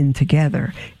you've been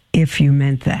together, if you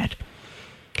meant that.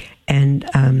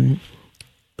 And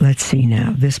let's see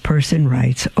now. This person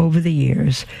writes, over the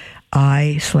years,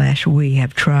 we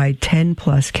have tried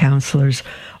 10+ counselors,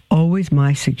 always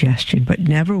my suggestion, but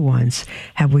never once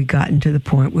have we gotten to the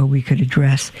point where we could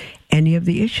address any of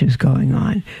the issues going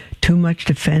on. Too much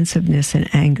defensiveness and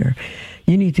anger.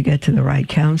 You need to get to the right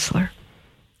counselor.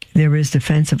 There is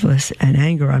defensiveness and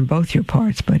anger on both your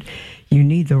parts, but you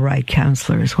need the right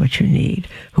counselor is what you need,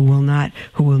 who will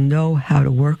know how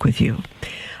to work with you.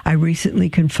 I recently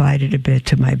confided a bit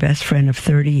to my best friend of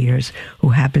 30 years, who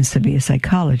happens to be a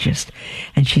psychologist,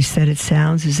 and she said it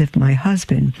sounds as if my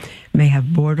husband may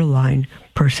have borderline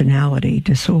personality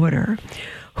disorder.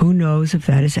 Who knows if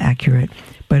that is accurate,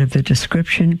 but if the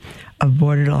description of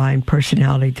borderline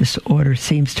personality disorder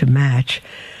seems to match,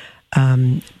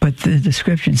 but the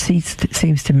description seems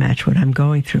to match what I'm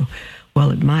going through. Well,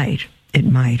 it might,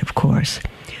 of course.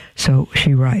 So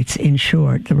she writes, in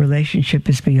short, the relationship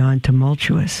is beyond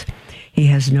tumultuous. He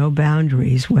has no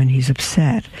boundaries when he's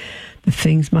upset. The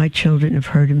things my children have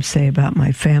heard him say about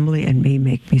my family and me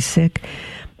make me sick.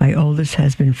 My oldest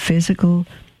has seen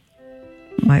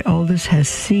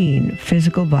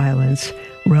physical violence,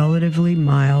 relatively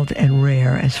mild and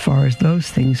rare as far as those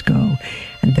things go,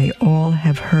 and they all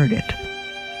have heard it.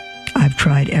 I've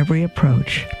tried every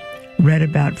approach. Read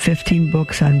about 15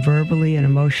 books on verbally and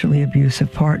emotionally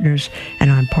abusive partners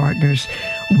and on partners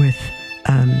with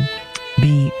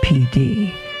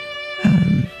BPD.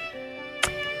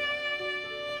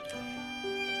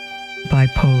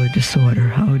 bipolar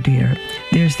disorder. Oh, dear.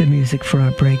 There's the music for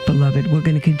our break, beloved. We're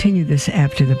going to continue this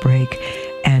after the break,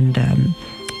 and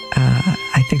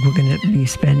I think we're going to be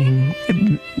spending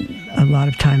a lot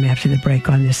of time after the break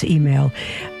on this email.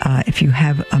 If you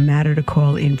have a matter to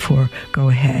call in for, go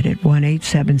ahead at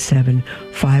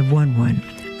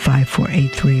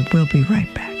 1-877-511-5483. We'll be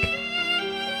right back.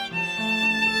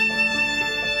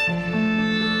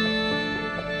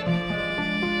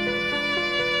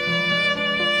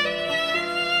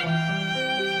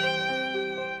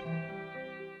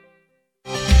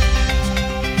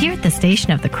 Here at the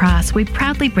Station of the Cross, we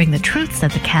proudly bring the truths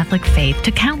of the Catholic faith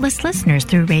to countless listeners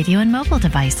through radio and mobile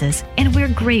devices, and we're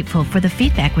grateful for the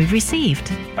feedback we've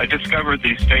received. I discovered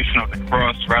the Station of the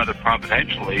Cross rather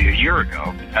providentially a year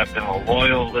ago and have been a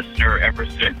loyal listener ever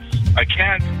since. I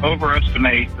can't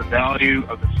overestimate the value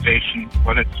of the station,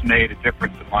 what it's made a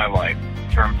difference in my life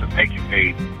in terms of making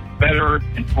me better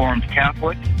informed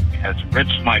Catholic. It has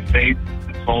enriched my faith,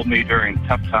 consoled me during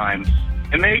tough times,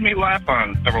 and made me laugh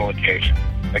on several occasions.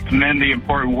 I commend the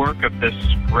important work of this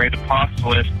great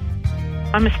apostolate.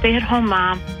 I'm a stay-at-home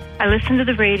mom. I listen to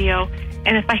the radio,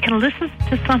 and if I can listen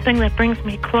to something that brings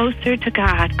me closer to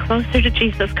God, closer to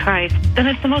Jesus Christ, then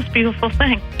it's the most beautiful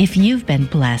thing. If you've been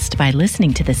blessed by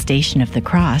listening to the Station of the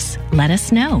Cross, let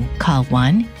us know. Call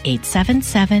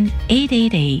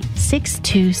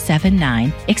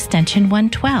 1-877-888-6279, extension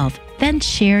 112. Then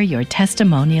share your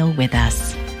testimonial with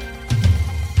us.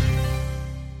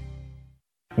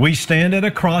 We stand at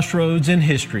a crossroads in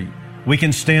history. We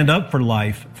can stand up for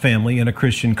life, family, and a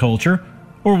Christian culture,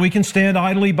 or we can stand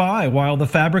idly by while the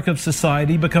fabric of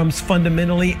society becomes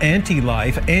fundamentally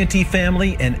anti-life,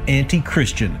 anti-family, and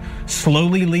anti-Christian,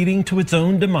 slowly leading to its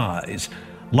own demise.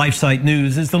 LifeSite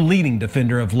News is the leading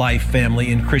defender of life,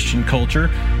 family, and Christian culture.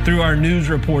 Through our news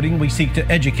reporting, we seek to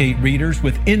educate readers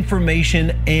with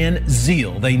information and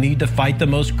zeal they need to fight the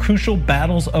most crucial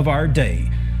battles of our day.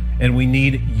 And we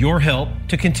need your help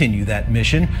to continue that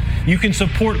mission. You can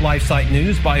support LifeSite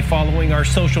News by following our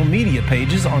social media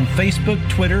pages on Facebook,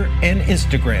 Twitter, and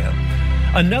Instagram.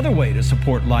 Another way to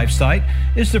support LifeSite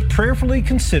is to prayerfully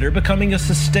consider becoming a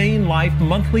Sustain Life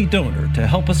monthly donor to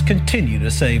help us continue to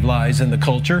save lives in the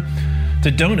culture. To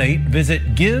donate,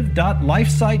 visit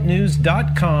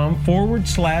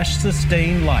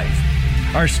give.lifesitenews.com/sustain life.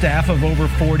 Our staff of over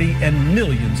 40 and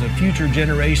millions of future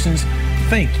generations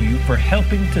thank you for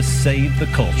helping to save the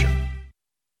culture.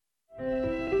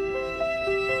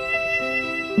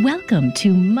 Welcome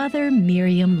to Mother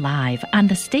Miriam Live on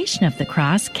the Station of the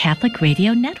Cross Catholic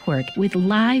Radio Network with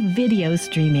live video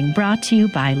streaming brought to you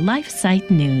by LifeSite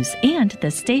News and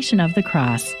the Station of the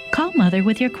Cross. Call Mother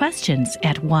with your questions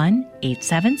at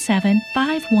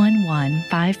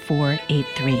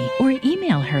 1-877-511-5483 or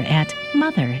email her at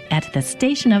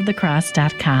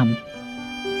mother@thestationofthecross.com.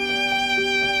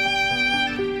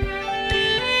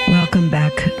 Welcome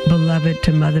back, beloved,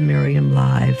 to Mother Miriam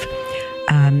Live.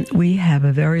 We have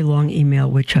a very long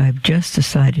email, which I've just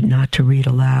decided not to read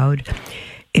aloud.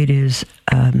 It is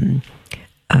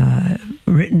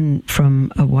written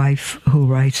from a wife who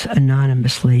writes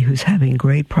anonymously, who's having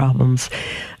great problems.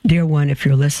 Dear one, if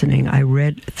you're listening, I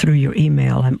read through your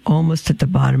email. I'm almost at the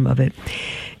bottom of it.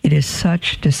 It is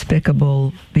such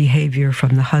despicable behavior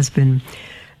from the husband,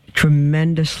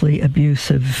 tremendously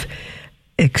abusive,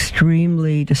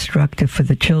 extremely destructive for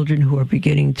the children who are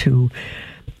beginning to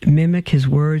mimic his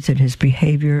words and his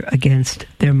behavior against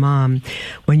their mom.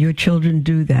 When your children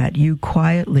do that, you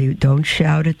quietly, don't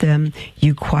shout at them,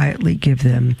 you quietly give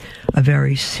them a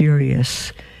very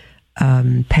serious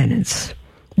penance.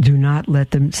 Do not let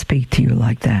them speak to you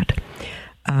like that.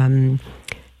 Let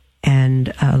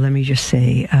me just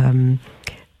say,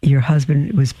 your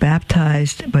husband was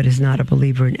baptized but is not a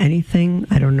believer in anything.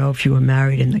 I don't know if you were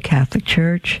married in the Catholic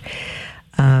Church.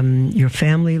 Your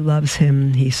family loves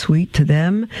him. He's sweet to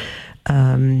them.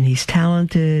 He's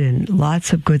talented and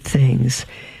lots of good things.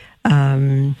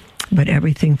 But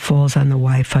everything falls on the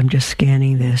wife. I'm just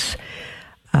scanning this.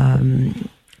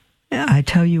 I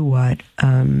tell you what,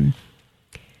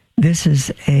 this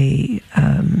is a...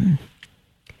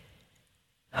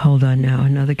 hold on now,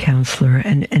 another counselor.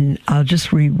 And I'll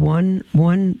just read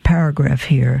one paragraph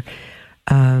here.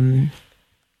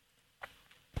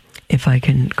 If I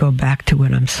can go back to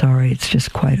it, I'm sorry. It's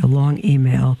just quite a long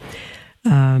email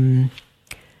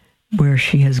where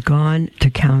she has gone to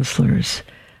counselors.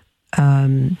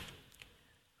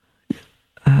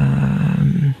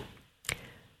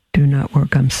 Do not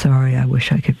work. I'm sorry. I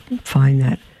wish I could find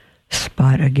that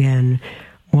spot again.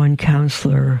 One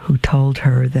counselor who told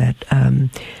her that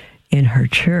in her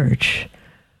church,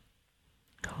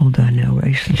 hold on now,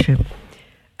 relationship,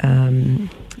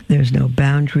 There's no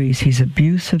boundaries. He's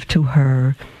abusive to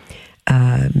her.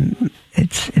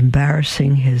 It's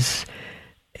embarrassing. His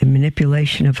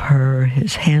manipulation of her,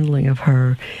 his handling of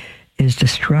her is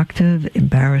destructive,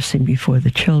 embarrassing before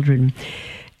the children.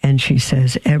 And she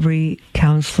says every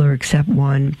counselor except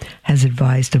one has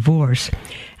advised divorce.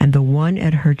 And the one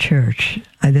at her church,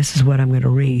 this is what I'm going to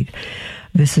read.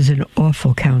 This is an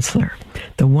awful counselor.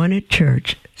 The one at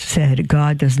church said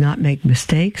God does not make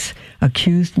mistakes,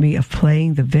 accused me of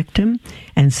playing the victim,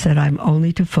 and said I'm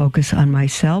only to focus on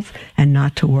myself and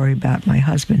not to worry about my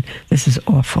husband. This is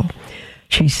awful.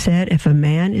 She said if a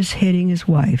man is hitting his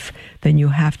wife, then you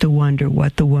have to wonder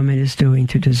what the woman is doing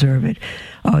to deserve it.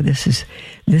 Oh, this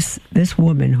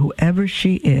woman, whoever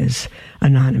she is,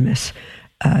 anonymous,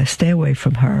 stay away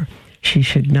from her. She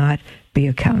should not be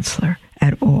a counselor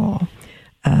at all.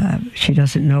 She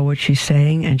doesn't know what she's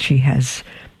saying, and she has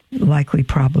likely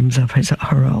problems of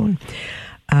her own.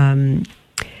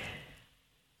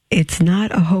 It's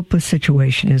not a hopeless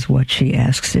situation, is what she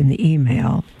asks in the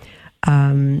email.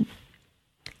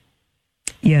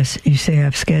 Yes, you say,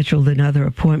 I've scheduled another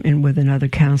appointment with another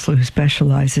counselor who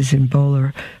specializes in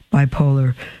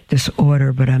bipolar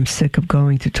disorder, but I'm sick of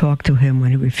going to talk to him when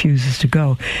he refuses to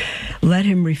go. Let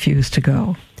him refuse to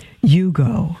go. You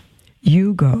go.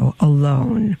 You go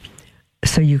alone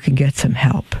so you can get some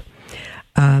help.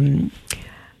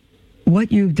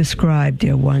 What you've described,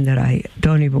 dear one, that I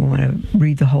don't even want to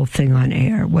read the whole thing on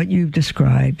air, what you've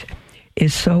described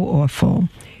is so awful.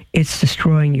 It's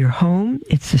destroying your home,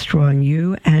 it's destroying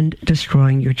you, and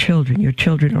destroying your children. Your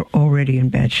children are already in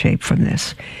bad shape from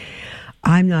this.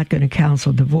 I'm not going to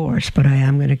counsel divorce, but I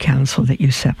am going to counsel that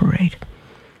you separate.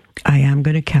 I am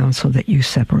going to counsel that you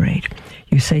separate.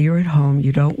 You say you're at home,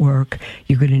 you don't work,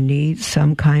 you're going to need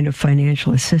some kind of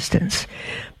financial assistance,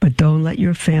 but don't let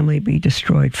your family be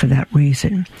destroyed for that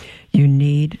reason. You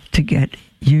need to get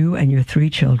you and your 3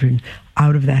 children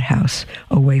out of that house,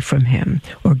 away from him,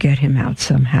 or get him out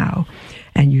somehow.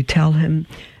 And you tell him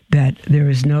that there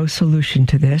is no solution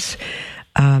to this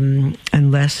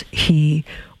unless he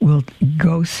will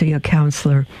go see a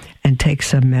counselor and take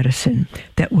some medicine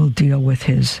that will deal with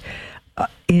his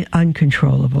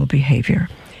uncontrollable behavior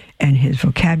and his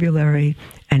vocabulary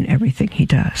and everything he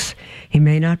does. He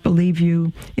may not believe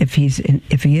you. If he is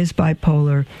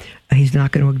bipolar, he's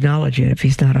not going to acknowledge it if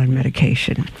he's not on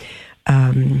medication.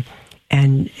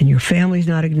 And your family's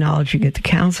not acknowledging it. The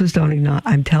counselors don't acknowledge.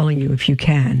 I'm telling you, if you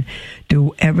can,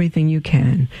 do everything you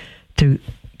can to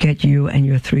get you and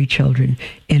your 3 children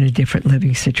in a different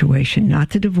living situation. Not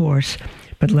to divorce,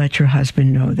 but let your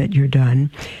husband know that you're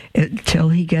done. Until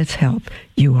he gets help,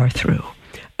 you are through.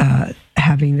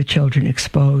 Having the children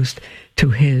exposed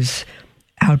to his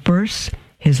outbursts,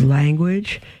 his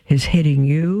language, his hitting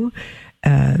you,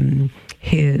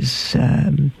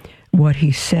 what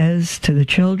he says to the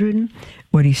children,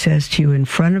 what he says to you in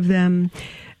front of them,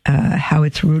 how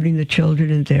it's rooting the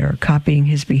children and they're copying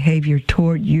his behavior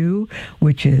toward you,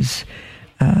 which is,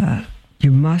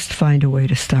 you must find a way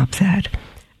to stop that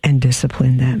and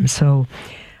discipline them. So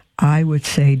I would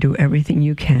say do everything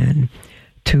you can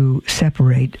to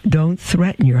separate. Don't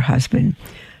threaten your husband.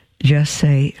 Just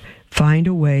say, find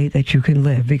a way that you can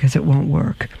live, because it won't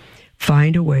work.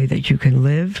 Find a way that you can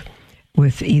live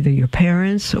with either your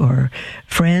parents or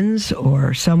friends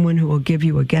or someone who will give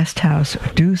you a guest house.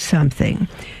 Do something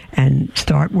and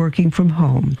start working from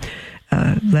home.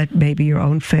 Let maybe your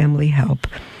own family help.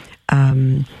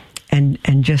 And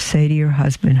just say to your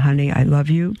husband, honey, I love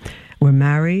you. We're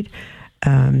married.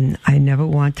 I never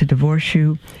want to divorce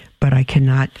you, but I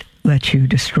cannot let you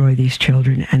destroy these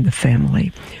children and the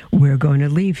family. We're going to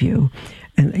leave you.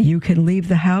 And you can leave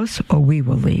the house or we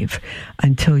will leave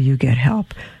until you get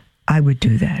help. I would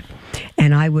do that.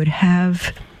 And I would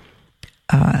have,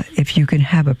 if you can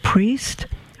have a priest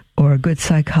or a good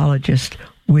psychologist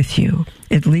with you,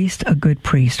 at least a good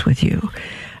priest with you,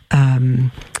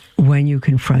 when you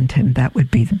confront him, that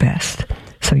would be the best.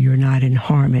 So you're not in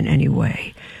harm in any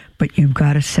way. But you've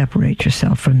got to separate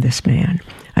yourself from this man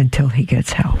until he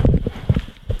gets help.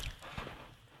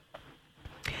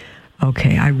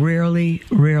 Okay, I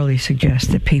rarely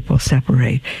suggest that people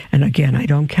separate. And again, I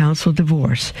don't counsel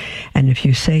divorce. And if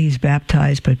you say he's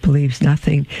baptized but believes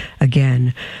nothing,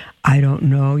 again, I don't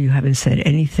know. You haven't said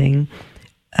anything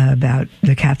about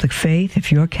the Catholic faith.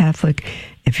 If you're Catholic,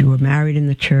 if you were married in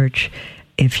the church,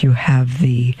 if you have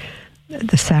the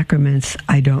sacraments,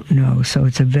 I don't know. So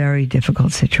it's a very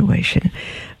difficult situation.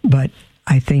 But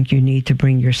I think you need to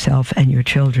bring yourself and your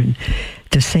children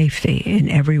to safety in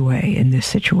every way in this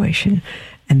situation.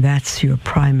 And that's your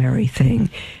primary thing.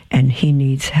 And he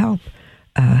needs help.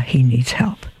 He needs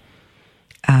help.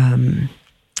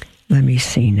 let me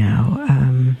see now.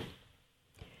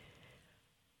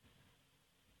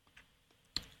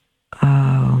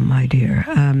 Oh, my dear.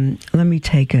 Let me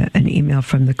take an email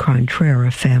from the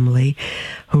Contreras family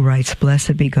who writes,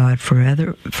 "Blessed be God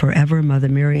forever, Mother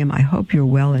Miriam. I hope you're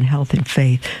well in health and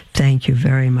faith. Thank you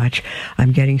very much.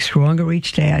 I'm getting stronger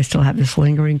each day. I still have this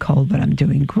lingering cold, but I'm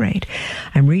doing great.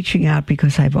 I'm reaching out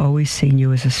because I've always seen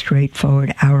you as a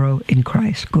straightforward arrow in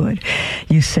Christ. Good.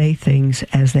 You say things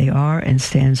as they are and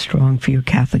stand strong for your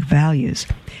Catholic values.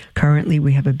 Currently,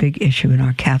 we have a big issue in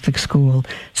our Catholic school,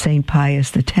 St.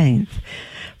 Pius X.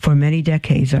 For many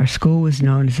decades, our school was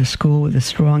known as a school with a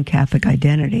strong Catholic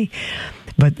identity.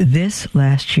 But this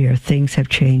last year, things have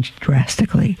changed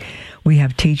drastically. We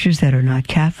have teachers that are not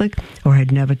Catholic or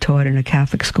had never taught in a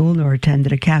Catholic school nor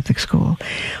attended a Catholic school.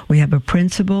 We have a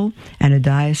principal and a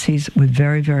diocese with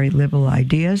very, very liberal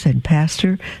ideas and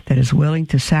pastor that is willing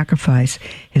to sacrifice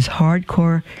his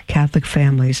hardcore Catholic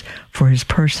families for his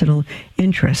personal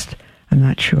interest. I'm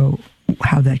not sure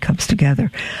how that comes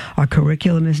together. Our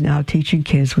curriculum is now teaching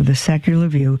kids with a secular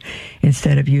view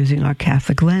instead of using our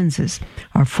Catholic lenses.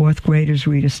 Our 4th graders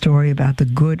read a story about the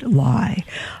good lie.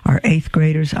 Our 8th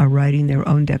graders are writing their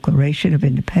own Declaration of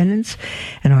Independence,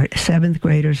 and our 7th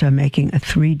graders are making a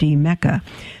 3D Mecca.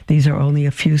 These are only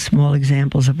a few small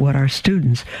examples of what our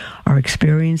students are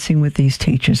experiencing with these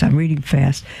teachers. I'm reading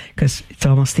fast because it's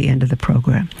almost the end of the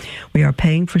program. We are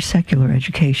paying for secular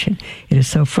education. It is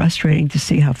so frustrating to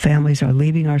see how families are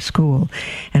leaving our school,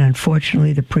 and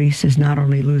unfortunately the priest is not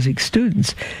only losing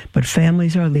students, but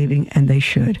families are leaving, and they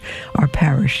should, our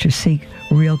parish to seek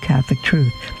real Catholic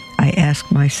truth. I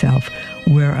ask myself,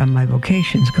 where are my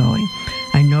vocations going?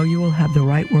 I know you will have the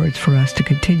right words for us to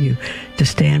continue to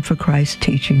stand for Christ's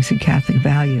teachings and Catholic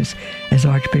values. As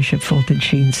Archbishop Fulton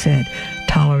Sheen said,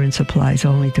 tolerance applies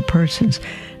only to persons,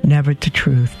 never to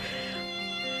truth.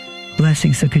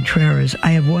 Blessings, the Contreras.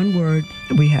 I have one word.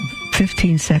 We have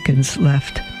 15 seconds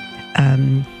left.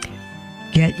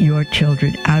 Get your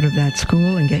children out of that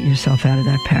school and get yourself out of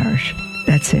that parish.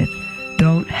 That's it.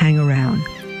 Don't hang around.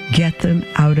 Get them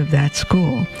out of that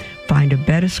school. Find a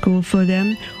better school for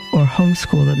them or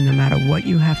homeschool them, no matter what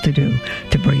you have to do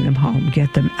to bring them home.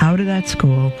 Get them out of that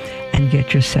school and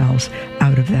get yourselves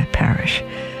out of that parish.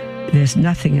 There's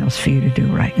nothing else for you to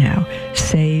do right now.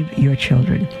 Save your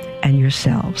children and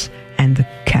yourselves and the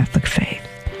Catholic faith.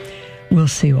 We'll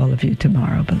see all of you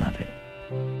tomorrow, beloved.